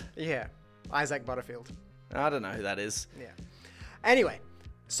 What? Yeah. Isaac Butterfield. I don't know who that is. Yeah. Anyway,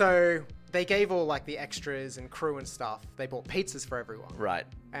 so they gave all like the extras and crew and stuff. They bought pizzas for everyone. Right.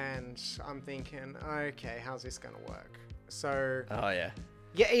 And I'm thinking, okay, how's this going to work? So... Oh, yeah.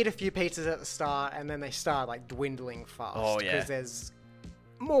 You eat a few pizzas at the start, and then they start like dwindling fast. Oh, yeah. Because there's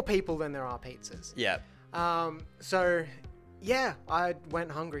more people than there are pizzas. Yeah. So, yeah, I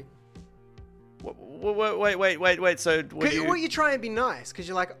went hungry. Wait. So, Well, you try and be nice, because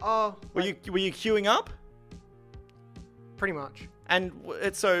you're like, oh... Were you queuing up? Pretty much. And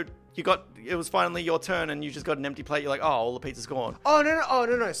so it was finally your turn, and you just got an empty plate. You're like, oh, all the pizza's gone. Oh,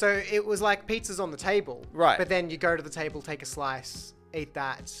 no. So it was like pizzas on the table. Right. But then you go to the table, take a slice, eat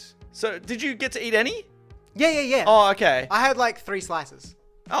that. So did you get to eat any? Yeah. Oh, okay. I had like 3 slices.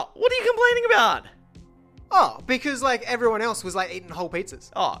 Oh, what are you complaining about? Oh, because like everyone else was like eating whole pizzas.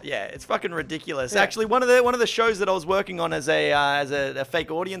 Oh yeah, it's fucking ridiculous. Yeah. Actually, one of the shows that I was working on as a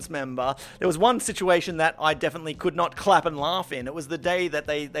fake audience member, there was one situation that I definitely could not clap and laugh in. It was the day that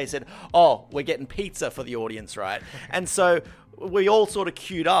they said, "Oh, we're getting pizza for the audience, right?" And so we all sort of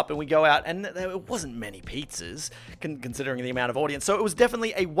queued up and we go out, and there wasn't many pizzas considering the amount of audience. So it was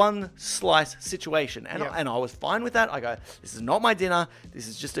definitely a one slice situation, and Yep. and I was fine with that. I go, this is not my dinner. This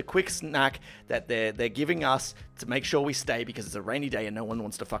is just a quick snack that they're giving us to make sure we stay because it's a rainy day and no one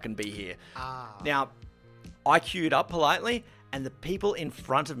wants to fucking be here. Now, I queued up politely, and the people in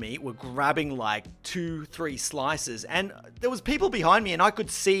front of me were grabbing like 2-3 slices, and there was people behind me, and I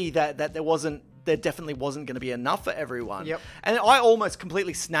could see that there definitely wasn't going to be enough for everyone. Yep. And I almost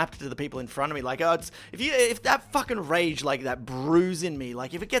completely snapped to the people in front of me, like, oh, if that fucking rage, like that bruise in me,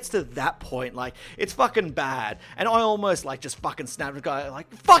 like if it gets to that point, like it's fucking bad. And I almost like just fucking snapped at the guy,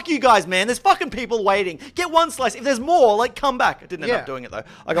 like, fuck you guys, man. There's fucking people waiting. Get one slice. If there's more, like, come back. I didn't end up doing it though.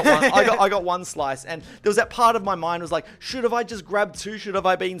 I got one. I got one slice, and there was that part of my mind was like, should have I just grabbed 2? Should have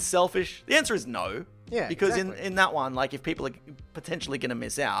I been selfish? The answer is no. Yeah. Because exactly. in that one, like if people are potentially going to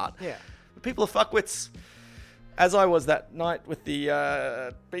miss out. Yeah. People are fuckwits, as I was that night with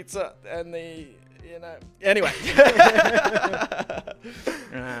the pizza and the, Anyway.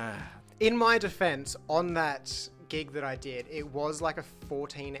 In my defense, on that gig that I did, it was like a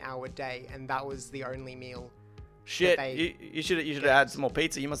 14-hour day, and that was the only meal. Shit, you should have had some more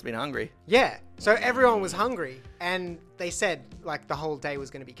pizza. You must have been hungry. Yeah, so everyone was hungry, and they said like the whole day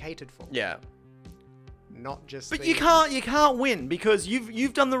was going to be catered for. Yeah. Not just. But you can't win because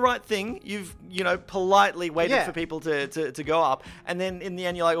you've done the right thing. You've politely waited for people to go up, and then in the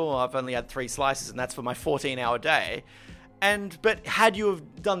end you're like, oh, I've only had 3 slices, and that's for my 14-hour day. But had you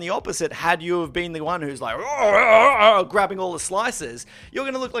have done the opposite, had you have been the one who's like grabbing all the slices, you're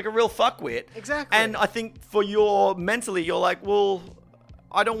going to look like a real fuckwit. Exactly. And I think for your mentally, you're like, well,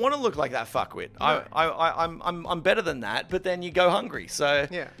 I don't want to look like that fuckwit. No. I'm better than that. But then you go hungry, so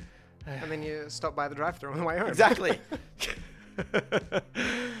yeah. And then you stop by the drive-thru on the way home. Exactly. All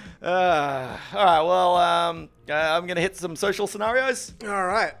right. Well, I'm going to hit some social scenarios. All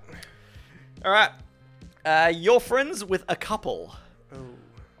right. You're friends with a couple. Oh.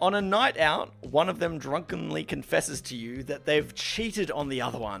 On a night out, one of them drunkenly confesses to you that they've cheated on the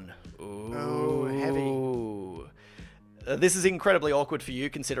other one. Ooh. Oh, heavy. This is incredibly awkward for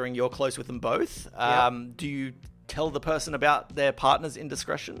you, considering you're close with them both. Yep. Do you tell the person about their partner's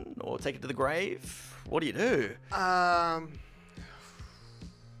indiscretion or take it to the grave? What do you do? I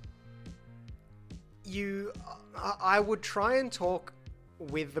would try and talk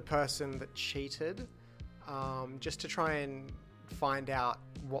with the person that cheated, just to try and find out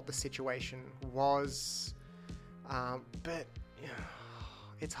what the situation was. But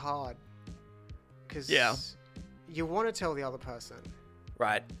it's hard because you want to tell the other person,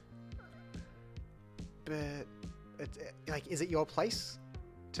 right? But is it your place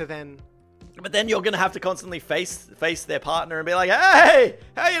to then? But then you're gonna have to constantly face their partner and be like, "Hey,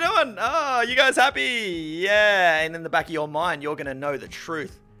 how you doing? Oh, you guys happy? Yeah." And in the back of your mind, you're gonna know the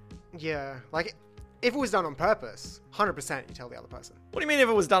truth. Yeah, like if it was done on purpose, 100% you tell the other person. What do you mean if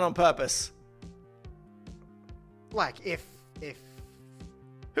it was done on purpose? Like if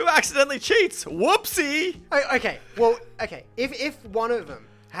Who accidentally cheats? Whoopsie! Okay, well, okay. If one of them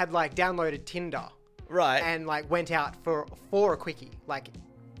had, like, downloaded Tinder... Right. And, like, went out for a quickie. Like,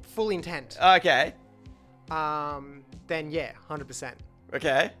 full intent. Okay. Then, yeah, 100%.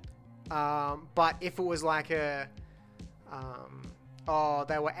 Okay. But if it was like they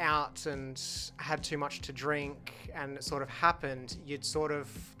were out and had too much to drink and it sort of happened, you'd sort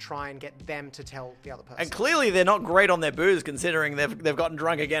of try and get them to tell the other person. And clearly they're not great on their booze, considering they've gotten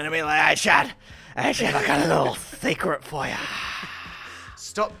drunk again and be like, hey, Chad, I got a little secret for you.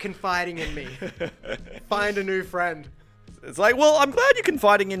 Stop confiding in me. Find a new friend. It's like, well, I'm glad you're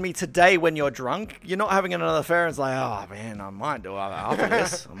confiding in me today when you're drunk. You're not having another affair. It's like, oh, man, I might do it after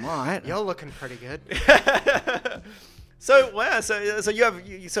this. I might. You're looking pretty good. So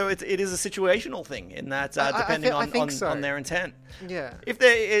it is a situational thing in that depending on their intent. Yeah.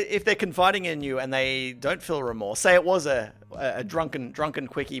 If they're confiding in you and they don't feel remorse, say it was a drunken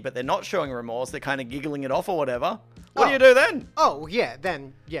quickie, but they're not showing remorse, they're kind of giggling it off or whatever. What do you do then? Oh yeah,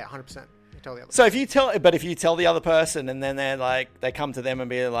 then yeah, 100%. Tell the other so if you tell the other person and then they're like, they come to them and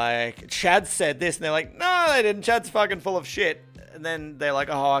be like, Chad said this, and they're like, no, they didn't. Chad's fucking full of shit. And then they're like,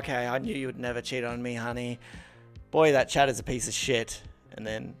 oh, okay, I knew you would never cheat on me, honey. Boy, that Chad is a piece of shit. And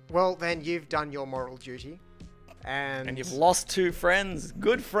then... Well, then you've done your moral duty. And you've lost 2 friends.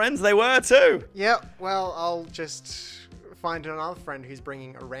 Good friends they were too. Yeah, well, I'll just find another friend who's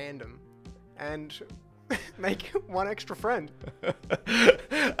bringing a random and make 1 extra friend. But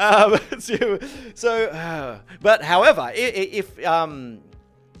however, if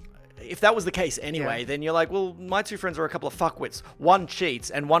that was the case anyway, then you're like, well, my 2 friends are a couple of fuckwits. 1 cheats,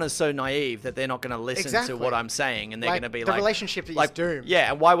 and 1 is so naive that they're not going to listen to what I'm saying, and they're going to be the relationship is doomed.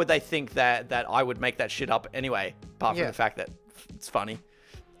 Yeah, and why would they think that I would make that shit up anyway? Apart from the fact that it's funny.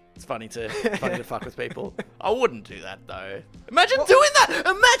 It's funny to fuck with people. I wouldn't do that though. Imagine doing that.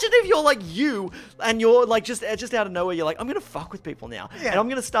 Imagine if you're like you and you're like just out of nowhere. You're like, I'm gonna fuck with people now, and I'm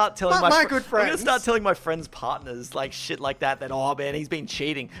gonna start telling my good friends. I'm gonna start telling my friends' partners like shit like that. That oh man, he's been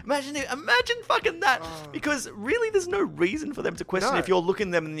cheating. Imagine fucking that. Because really, there's no reason for them to question if you're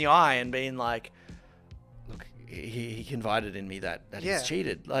looking them in the eye and being like, look, he confided in me that he's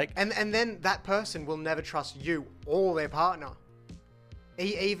cheated. Like, and then that person will never trust you or their partner.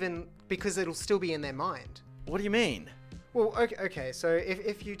 Even because it'll still be in their mind. What do you mean? Well, okay. So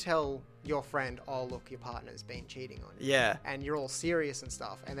if you tell your friend, oh, look, your partner's been cheating on you. Yeah. And you're all serious and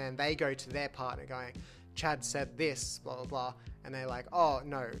stuff. And then they go to their partner going, Chad said this, blah, blah, blah. And they're like, oh,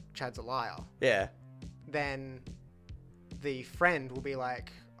 no, Chad's a liar. Yeah. Then the friend will be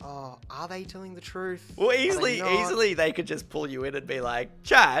like, oh, are they telling the truth? Well, easily they could just pull you in and be like,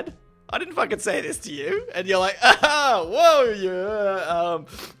 Chad, I didn't fucking say this to you. And you're like, whoa, yeah.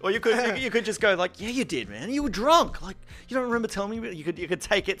 Or you could just go like, yeah, you did, man. You were drunk. Like, you don't remember telling me, but you could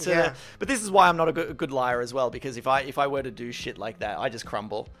take it to. Yeah. But this is why I'm not a good liar as well, because if I were to do shit like that, I just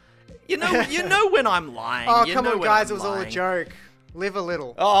crumble. You know when I'm lying. Oh, come on, guys, it was all a joke. Live a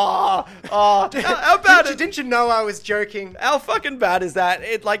little. Oh. How bad didn't you know I was joking? How fucking bad is that?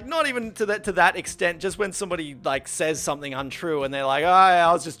 It like not even to that extent. Just when somebody like says something untrue and they're like, "Oh, I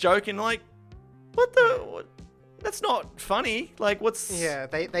was just joking." Like, what? That's not funny. Like, what's? Yeah,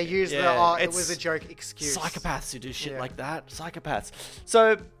 they use it was a joke excuse. Psychopaths who do shit like that. Psychopaths.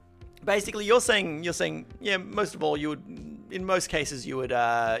 So basically, you're saying, yeah. Most of all, in most cases, you would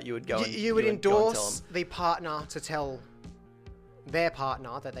go. You would endorse the partner to tell their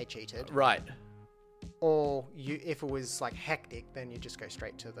partner that they cheated, right? Or if it was like hectic, then you just go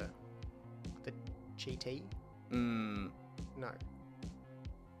straight to the cheatee. No.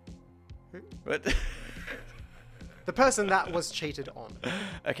 Who? What? The person that was cheated on.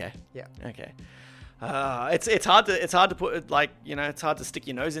 Okay. Yeah. Okay. It's hard to put it like, it's hard to stick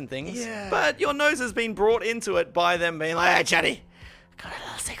your nose in things. Yeah. But your nose has been brought into it by them being like, "Hey, Chatty, got a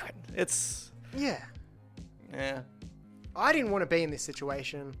little secret." It's. Yeah. Yeah. I didn't want to be in this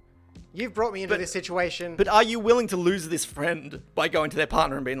situation. You've brought me into this situation. But are you willing to lose this friend by going to their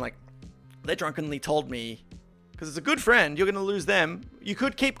partner and being like, they drunkenly told me, because it's a good friend, you're going to lose them. You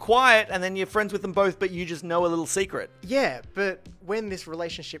could keep quiet and then you're friends with them both, but you just know a little secret. Yeah, but when this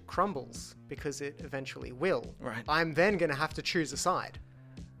relationship crumbles, because it eventually will, right, I'm then going to have to choose a side.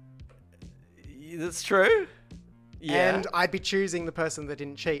 That's true. Yeah. And I'd be choosing the person that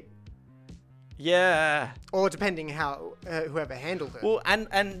didn't cheat. Yeah. Or depending how whoever handled it. Well,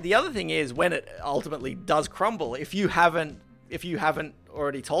 and the other thing is when it ultimately does crumble, if you haven't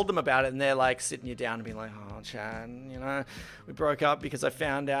already told them about it and they're like sitting you down and being like, "Oh, Chad, we broke up because I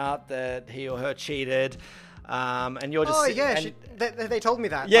found out that he or her cheated." And you're just... Oh, yeah, they told me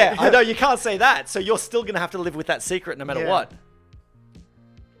that. Yeah, I know, you can't say that. So you're still going to have to live with that secret no matter what.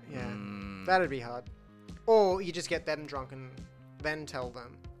 That'd be hard. Or you just get them drunk and then tell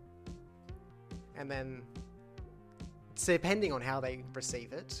them. And then, so depending on how they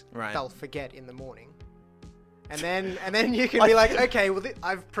receive it, they'll forget in the morning. And then you can be like, okay, well,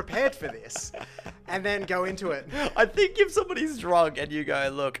 I've prepared for this. And then go into it. I think if somebody's drunk and you go,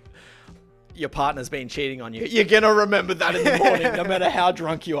 look, your partner's been cheating on you, you're going to remember that in the morning, no matter how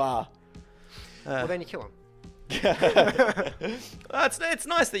drunk you are. Well, then you kill him. It's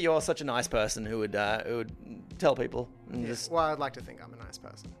nice that you're such a nice person who would tell people. And Well, I'd like to think I'm a nice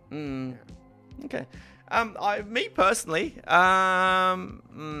person. Yeah. Okay. Me personally,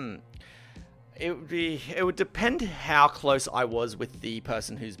 it would depend how close I was with the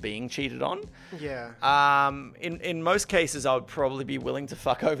person who's being cheated on. Yeah. In most cases, I would probably be willing to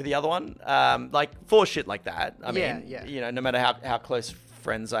fuck over the other one. Like for shit like that. I mean, you know, no matter how close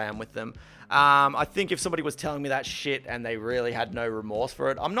friends I am with them. I think if somebody was telling me that shit and they really had no remorse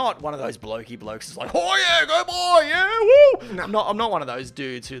for it, I'm not one of those blokey blokes who's like, oh yeah, go boy, yeah, woo. No. I'm not one of those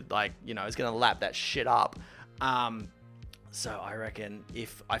dudes who like, you know, is going to lap that shit up. So I reckon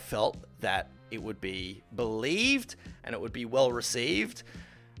if I felt that it would be believed and it would be well received,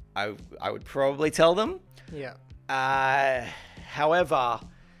 I would probably tell them. Yeah. However,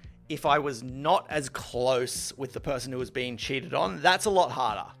 if I was not as close with the person who was being cheated on, that's a lot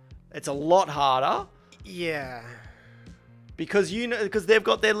harder. It's a lot harder. Yeah. Because they've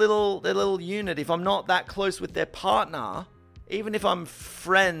got their little unit. If I'm not that close with their partner, even if I'm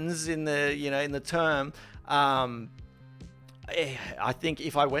friends in the term, I think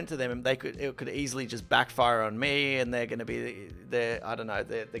if I went to them, it could easily just backfire on me, and they're going to be I don't know,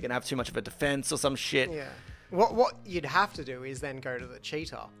 they're going to have too much of a defense or some shit. Yeah. What you'd have to do is then go to the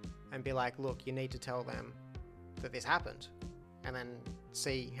cheater and be like, look, you need to tell them that this happened, and then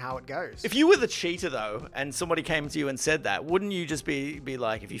see how it goes. If you were the cheater though, and somebody came to you and said that, wouldn't you just be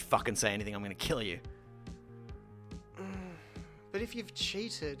like, if you fucking say anything, I'm going to kill you? But if you've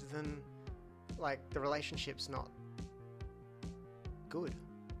cheated, then like the relationship's not good.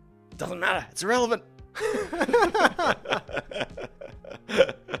 Doesn't matter. It's irrelevant.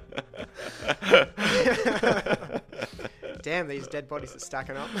 Damn, these dead bodies are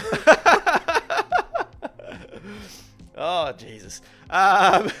stacking up. Oh, Jesus.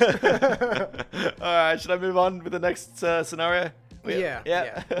 All right, should I move on with the next scenario?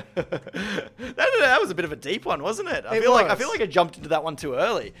 Yeah. That was a bit of a deep one, wasn't it? I feel like I jumped into that one too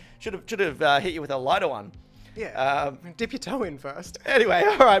early. Should have hit you with a lighter one. Yeah. Dip your toe in first. Anyway,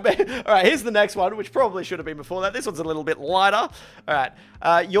 all right. Here's the next one, which probably should have been before that. This one's a little bit lighter. All right.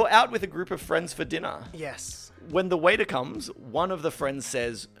 You're out with a group of friends for dinner. Yes. When the waiter comes, one of the friends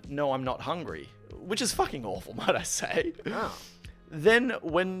says, "No, I'm not hungry," which is fucking awful, might I say. Oh. Then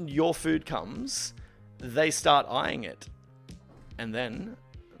when your food comes, they start eyeing it. And then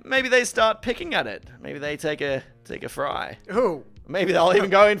maybe they start picking at it. Maybe they take a fry. Ooh. Maybe they'll even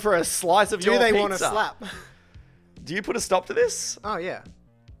go in for a slice of your pizza. Do they want to slap? Do you put a stop to this? Oh, yeah.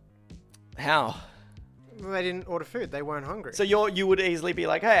 How? Well, they didn't order food. They weren't hungry. So you would easily be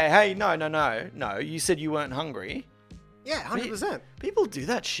like, hey, no. You said you weren't hungry. Yeah, 100%. People do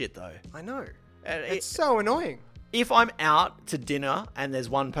that shit, though. I know. It's so annoying. If I'm out to dinner and there's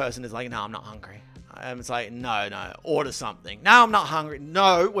one person who's like, no, I'm not hungry. It's like, no, order something. No, I'm not hungry.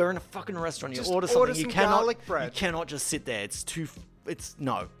 No, we're in a fucking restaurant. You order something. Some garlic bread. You cannot just sit there. It's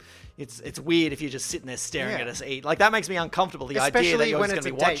weird if you're just sitting there staring at us eat. Like, that makes me uncomfortable. The idea that you're just going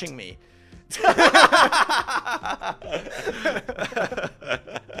to be watching me.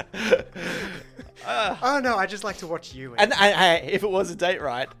 Oh no, I just like to watch you. And if it was a date,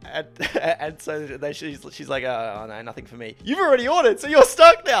 right? And so she's like, oh no, nothing for me. You've already ordered, so you're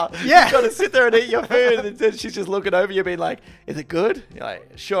stuck now. Yeah. You've got to sit there and eat your food, and then she's just looking over you, being like, "Is it good?" You're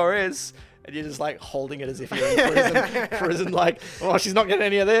like, "Sure is." And you're just like holding it as if you're in prison. Like, oh, she's not getting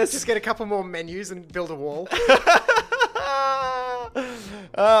any of this. Just get a couple more menus and build a wall.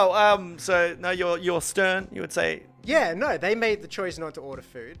 So no, you're stern. You would say. Yeah, no, they made the choice not to order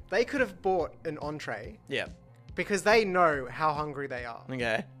food. They could have bought an entree. Yeah. Because they know how hungry they are.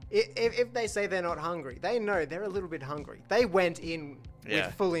 Okay. If they say they're not hungry, they know they're a little bit hungry. They went in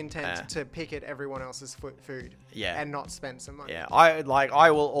with full intent to pick at everyone else's food. Yeah. And not spend some money. Yeah. I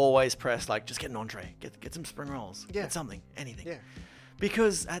will always press just get an entree, get some spring rolls, get something, anything. Yeah.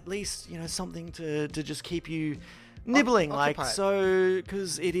 Because at least something to just keep you nibbling,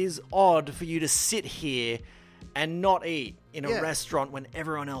 because it is odd for you to sit here and not eat in a restaurant when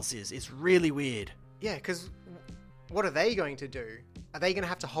everyone else is. It's really weird. Yeah, because what are they going to do? Are they going to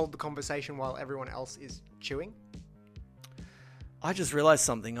have to hold the conversation while everyone else is chewing? I just realized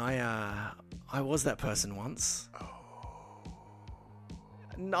something. I was that person once.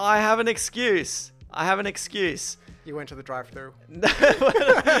 No, I have an excuse. You went to the drive-thru.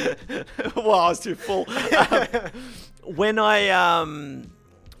 Well, I was too full. When they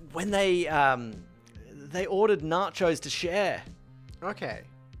ordered nachos to share. Okay.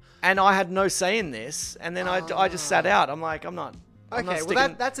 And I had no say in this, and then I just sat out. I'm like, I'm not Okay,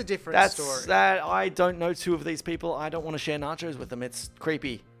 well that's a different story. I don't know two of these people. I don't want to share nachos with them. It's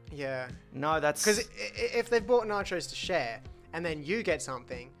creepy. Yeah. No, that's... Because if they've bought nachos to share, and then you get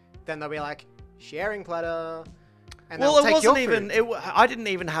something, then they'll be like, sharing platter. And well, it wasn't even... I didn't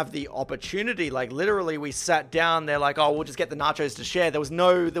even have the opportunity. Like, literally, we sat down. They're like, oh, we'll just get the nachos to share. There was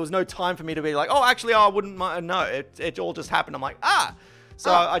no time for me to be like, oh, actually, I wouldn't mind. No, it all just happened. I'm like,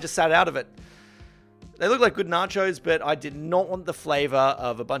 So I just sat out of it. They look like good nachos, but I did not want the flavor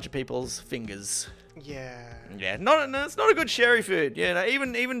of a bunch of people's fingers. Yeah. Yeah, no, it's not a good sherry food. You know,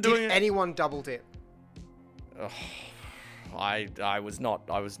 even doing Did anyone double dip? I was not.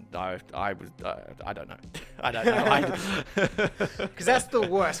 I was. I don't know. I don't know. Because that's the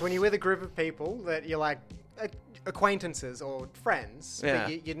worst when you're with a group of people that you're like acquaintances or friends,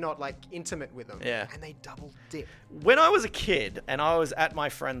 but you're not like intimate with them. Yeah. And they double dip. When I was a kid and I was at my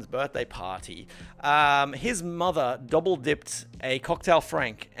friend's birthday party, his mother double dipped a cocktail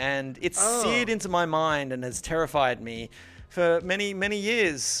frank, and it's seared into my mind and has terrified me for many, many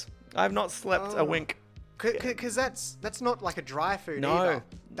years. I've not slept a wink. Because that's not like a dry food No. either.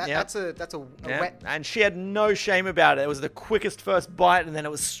 That's a wet. And she had no shame about it. It was the quickest first bite, and then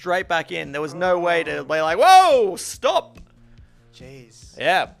it was straight back in. There was no way to be like, whoa, stop. Jeez.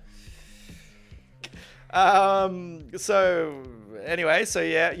 Yeah. So anyway,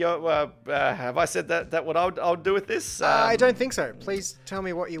 have I said that what I'll do with this? I don't think so. Please tell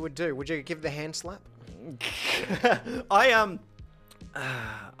me what you would do. Would you give the hand slap?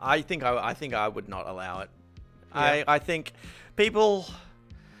 I think I would not allow it. Yeah. I think people.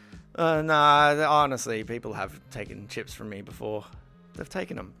 Honestly, people have taken chips from me before. They've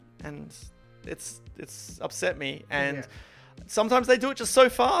taken them, and it's upset me. And sometimes they do it just so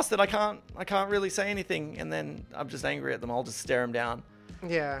fast that I can't really say anything, and then I'm just angry at them. I'll just stare them down.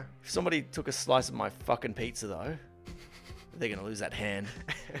 Yeah. If somebody took a slice of my fucking pizza, though, they're gonna lose that hand.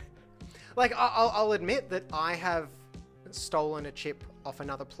 Like I'll admit that I have stolen a chip off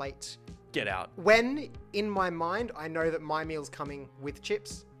another plate. Get out. When in my mind I know that my meal's coming with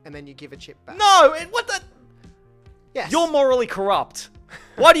chips, and then you give a chip back. No, what the? Yes. You're morally corrupt.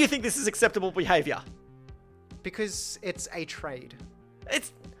 Why do you think this is acceptable behavior? Because it's a trade.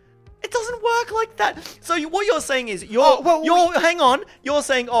 It doesn't work like that. So what you're saying is hang on. You're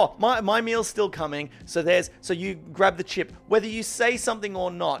saying, oh, my meal's still coming. So you grab the chip, whether you say something or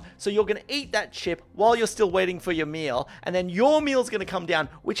not. So you're gonna eat that chip while you're still waiting for your meal, and then your meal's gonna come down,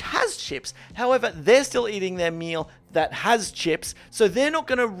 which has chips. However, they're still eating their meal that has chips, so they're not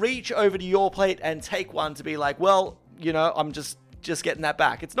gonna reach over to your plate and take one to be like, well, you know, I'm just getting that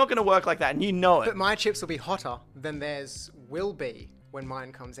back. It's not gonna work like that, and you know it. But my chips will be hotter than theirs will be when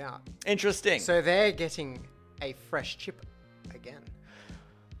mine comes out. Interesting. So they're getting a fresh chip again.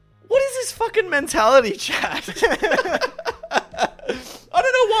 What is this fucking mentality, Chad? I don't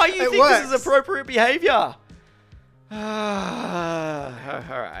know why you think this is appropriate behavior. All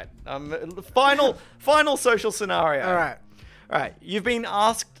right. Final social scenario. All right. You've been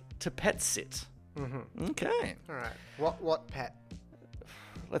asked to pet sit. Mm-hmm. Okay. All right. What pet?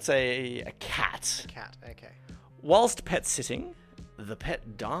 Let's say a cat. Cat. Okay. Whilst pet sitting, the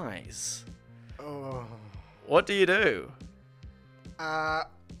pet dies. Oh. What do you do? How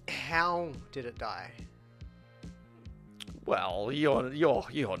did it die? Well, you're no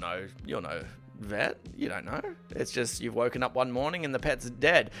vet. You don't know. It's just you've woken up one morning and the pet's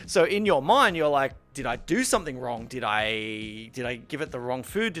dead. So in your mind, you're like, did I do something wrong? Did I give it the wrong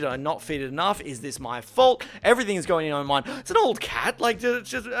food? Did I not feed it enough? Is this my fault? Everything is going on in my mind. It's an old cat. Like, it's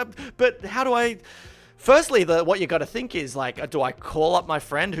just. But how do I? Firstly, what you got to think is like, do I call up my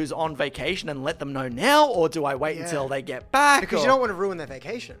friend who's on vacation and let them know now, or do I wait until they get back? Because you don't want to ruin their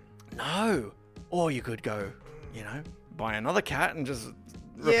vacation. No. Or you could go, buy another cat and just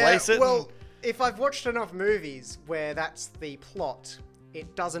replace it. Well, if I've watched enough movies where that's the plot,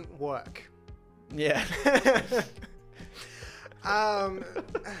 it doesn't work. Yeah.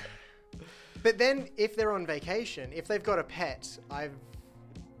 But then if they're on vacation, if they've got a pet, I've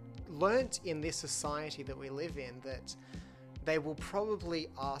learnt in this society that we live in that they will probably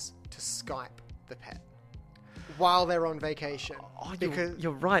ask to Skype the pet while they're on vacation. Oh,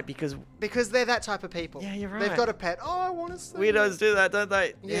 you're right, because they're that type of people. Yeah, you're right. They've got a pet. Oh, I want to see. Weirdos do that, don't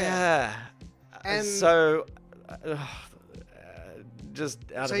they? Yeah. And so, just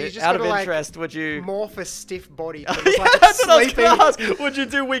out So of you just out of gotta, interest, would you? Morph a stiff body to Yeah, look like it's that's what I was sleeping. gonna ask. Would you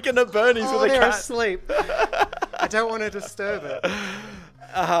do Weekend at Bernie's Oh, with a they're cat? asleep. I don't want to disturb it.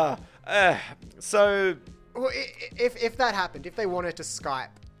 So Well, if that happened, if they wanted to Skype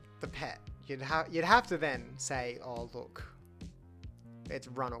the pet, you'd have to then say, "Oh, look, it's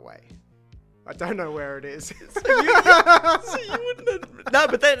run away. I don't know where it is." So you wouldn't. No,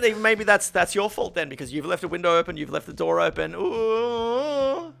 but then maybe that's your fault then, because you've left a window open, you've left the door open.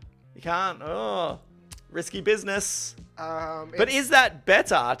 Ooh, you can't. Oh, risky business. But is that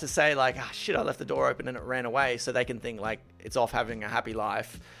better to say like, ah, shit, I left the door open and it ran away, so they can think like it's off having a happy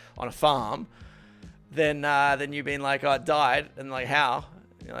life on a farm, than you being like, oh, it died, and like, how?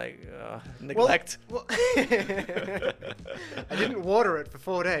 You're like, neglect. Well, I didn't water it for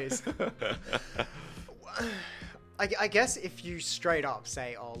 4 days. I guess if you straight up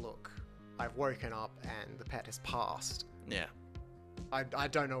say, "Oh, look, I've woken up and the pet has passed. Yeah. I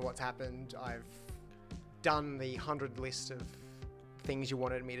don't know what's happened. I've done the 100 list of things you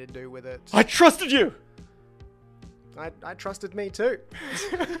wanted me to do with it. I trusted you. I trusted me too.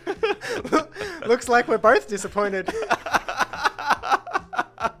 Looks like we're both disappointed.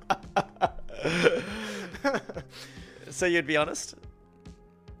 So you'd be honest?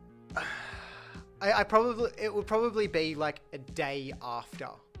 It would probably be like a day after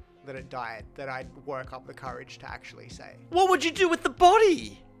that it died that I'd work up the courage to actually say. What would you do with the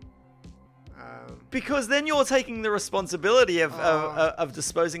body? Because then you're taking the responsibility of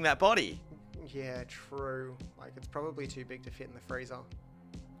disposing that body. Yeah, true. Like, it's probably too big to fit in the freezer.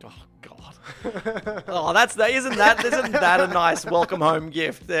 Oh God! Oh, isn't that a nice welcome home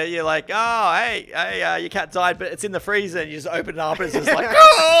gift? You're like, oh, hey, your cat died, but it's in the freezer, and you just open it up, and it's just like,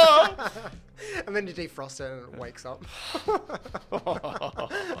 oh! And then you defrost it, and it wakes up.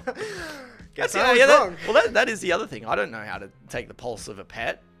 Guess wrong. That is the other thing. I don't know how to take the pulse of a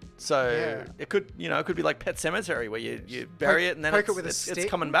pet. So it could be like Pet Cemetery, where you bury it and then it's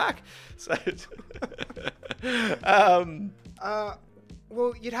coming back. So,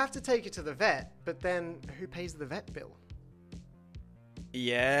 well, you'd have to take it to the vet, but then who pays the vet bill?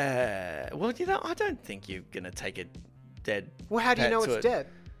 Yeah. Well, I don't think you're gonna take a dead. Well, how do you know it's dead?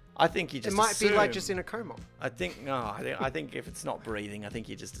 I think you just. It might assume. be like just in a coma. I think I think if it's not breathing, I think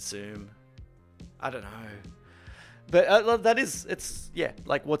you just assume. I don't know. But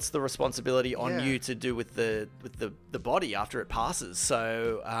like, what's the responsibility on you to do with the body after it passes?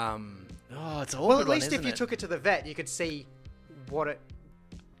 So, it's all. Well, at least if you took it to the vet, you could see what it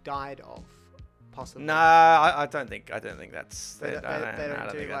died of, possibly. No, I don't think that's. They don't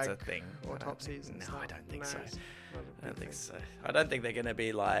do that's like a thing. Autopsies. And stuff. I don't think so. I don't think so. I don't think they're going to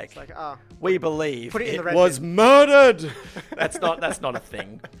be like, we believe put it was murdered. That's not a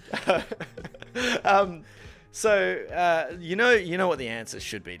thing. So, you know what the answer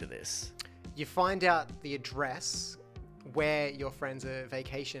should be to this. You find out the address where your friends are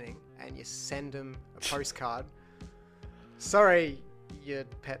vacationing, and you send them a postcard. Sorry, your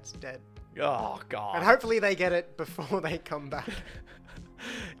pet's dead. Oh, God. And hopefully they get it before they come back.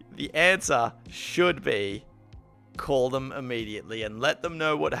 The answer should be, call them immediately and let them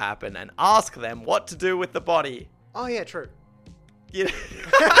know what happened and ask them what to do with the body. Oh, yeah, true. It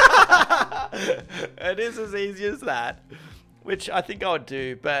is as easy as that, which I think I would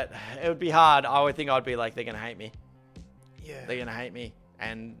do, but it would be hard. I would think I'd be like, they're going to hate me. Yeah. They're going to hate me.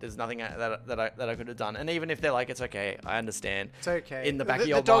 And there's nothing that I could have done. And even if they're like, it's okay, I understand. It's okay. In the back of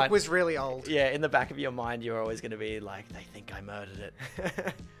your mind. The dog was really old. Yeah, in the back of your mind, you're always going to be like, they think I murdered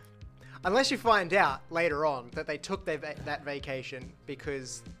it. Unless you find out later on that they took that vacation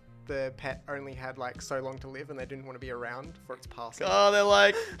because the pet only had like so long to live and they didn't want to be around for its passing. Oh, they're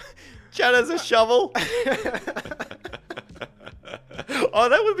like, Chad has a shovel. Oh,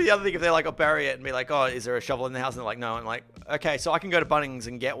 that would be the other thing if they're like, I'll bury it and be like, oh, is there a shovel in the house? And they're like, no. And I'm like, okay, so I can go to Bunnings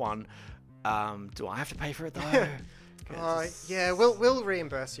and get one. Do I have to pay for it though? Yeah, we'll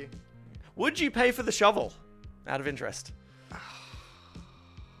reimburse you. Would you pay for the shovel out of interest?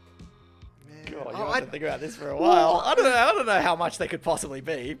 God, you have to think about this for a while. I don't know how much they could possibly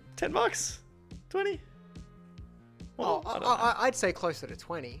be. $10? 20? Well, I'd say closer to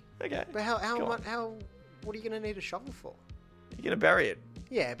 20. Okay. But what are you going to need a shovel for? You're going to bury it.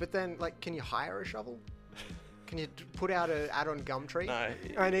 Yeah, but then, like, can you hire a shovel? Can you put out an ad on Gumtree? No.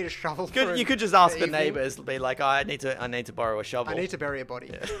 I need a shovel. You could just ask the neighbors, be like, I need to borrow a shovel. I need to bury a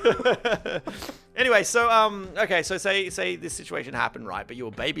body. Yeah. Anyway, so okay, so say this situation happened, right? But you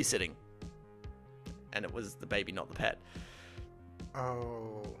were babysitting, and it was the baby, not the pet.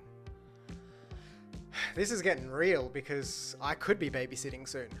 Oh. this is getting real because I could be babysitting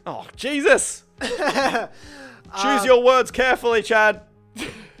soon. Oh, Jesus! Choose your words carefully, Chad.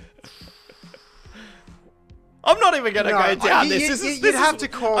 I'm not even going to go down this. You'd have to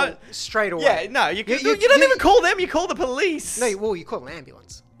call straight away. Yeah, no, you don't even call them. You call the police. No, well, you call an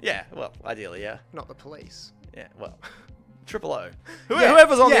ambulance. Yeah, well, ideally, yeah. Not the police. Yeah, well, triple O.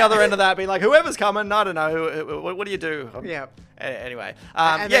 Whoever's on the other end of that being like, whoever's coming, I don't know. What do you do? Yeah. Anyway,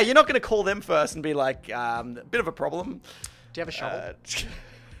 you're not going to call them first and be like, a bit of a problem. Do you have a shovel?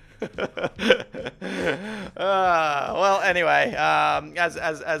 Well, anyway,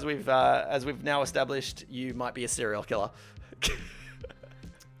 as we've now established, you might be a serial killer.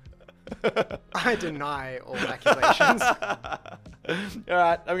 I deny all accusations. All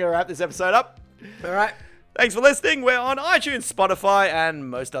right, I'm going to wrap this episode up. All right. Thanks for listening. We're on iTunes, Spotify, and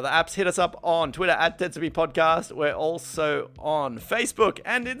most other apps. Hit us up on Twitter at Dead to Me Podcast. We're also on Facebook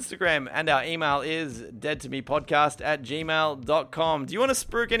and Instagram, and our email is deadtomepodcast@gmail.com. Do you want to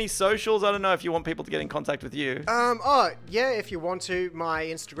spruik any socials? I don't know if you want people to get in contact with you. If you want to, my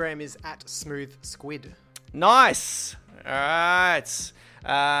Instagram is @smoothsquid. Nice. All right.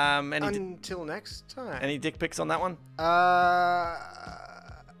 Until next time. Any dick pics on that one?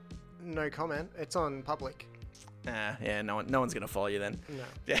 No comment. It's on public. Yeah, no one's gonna follow you then. No.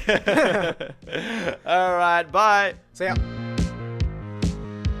 All right, bye. See ya.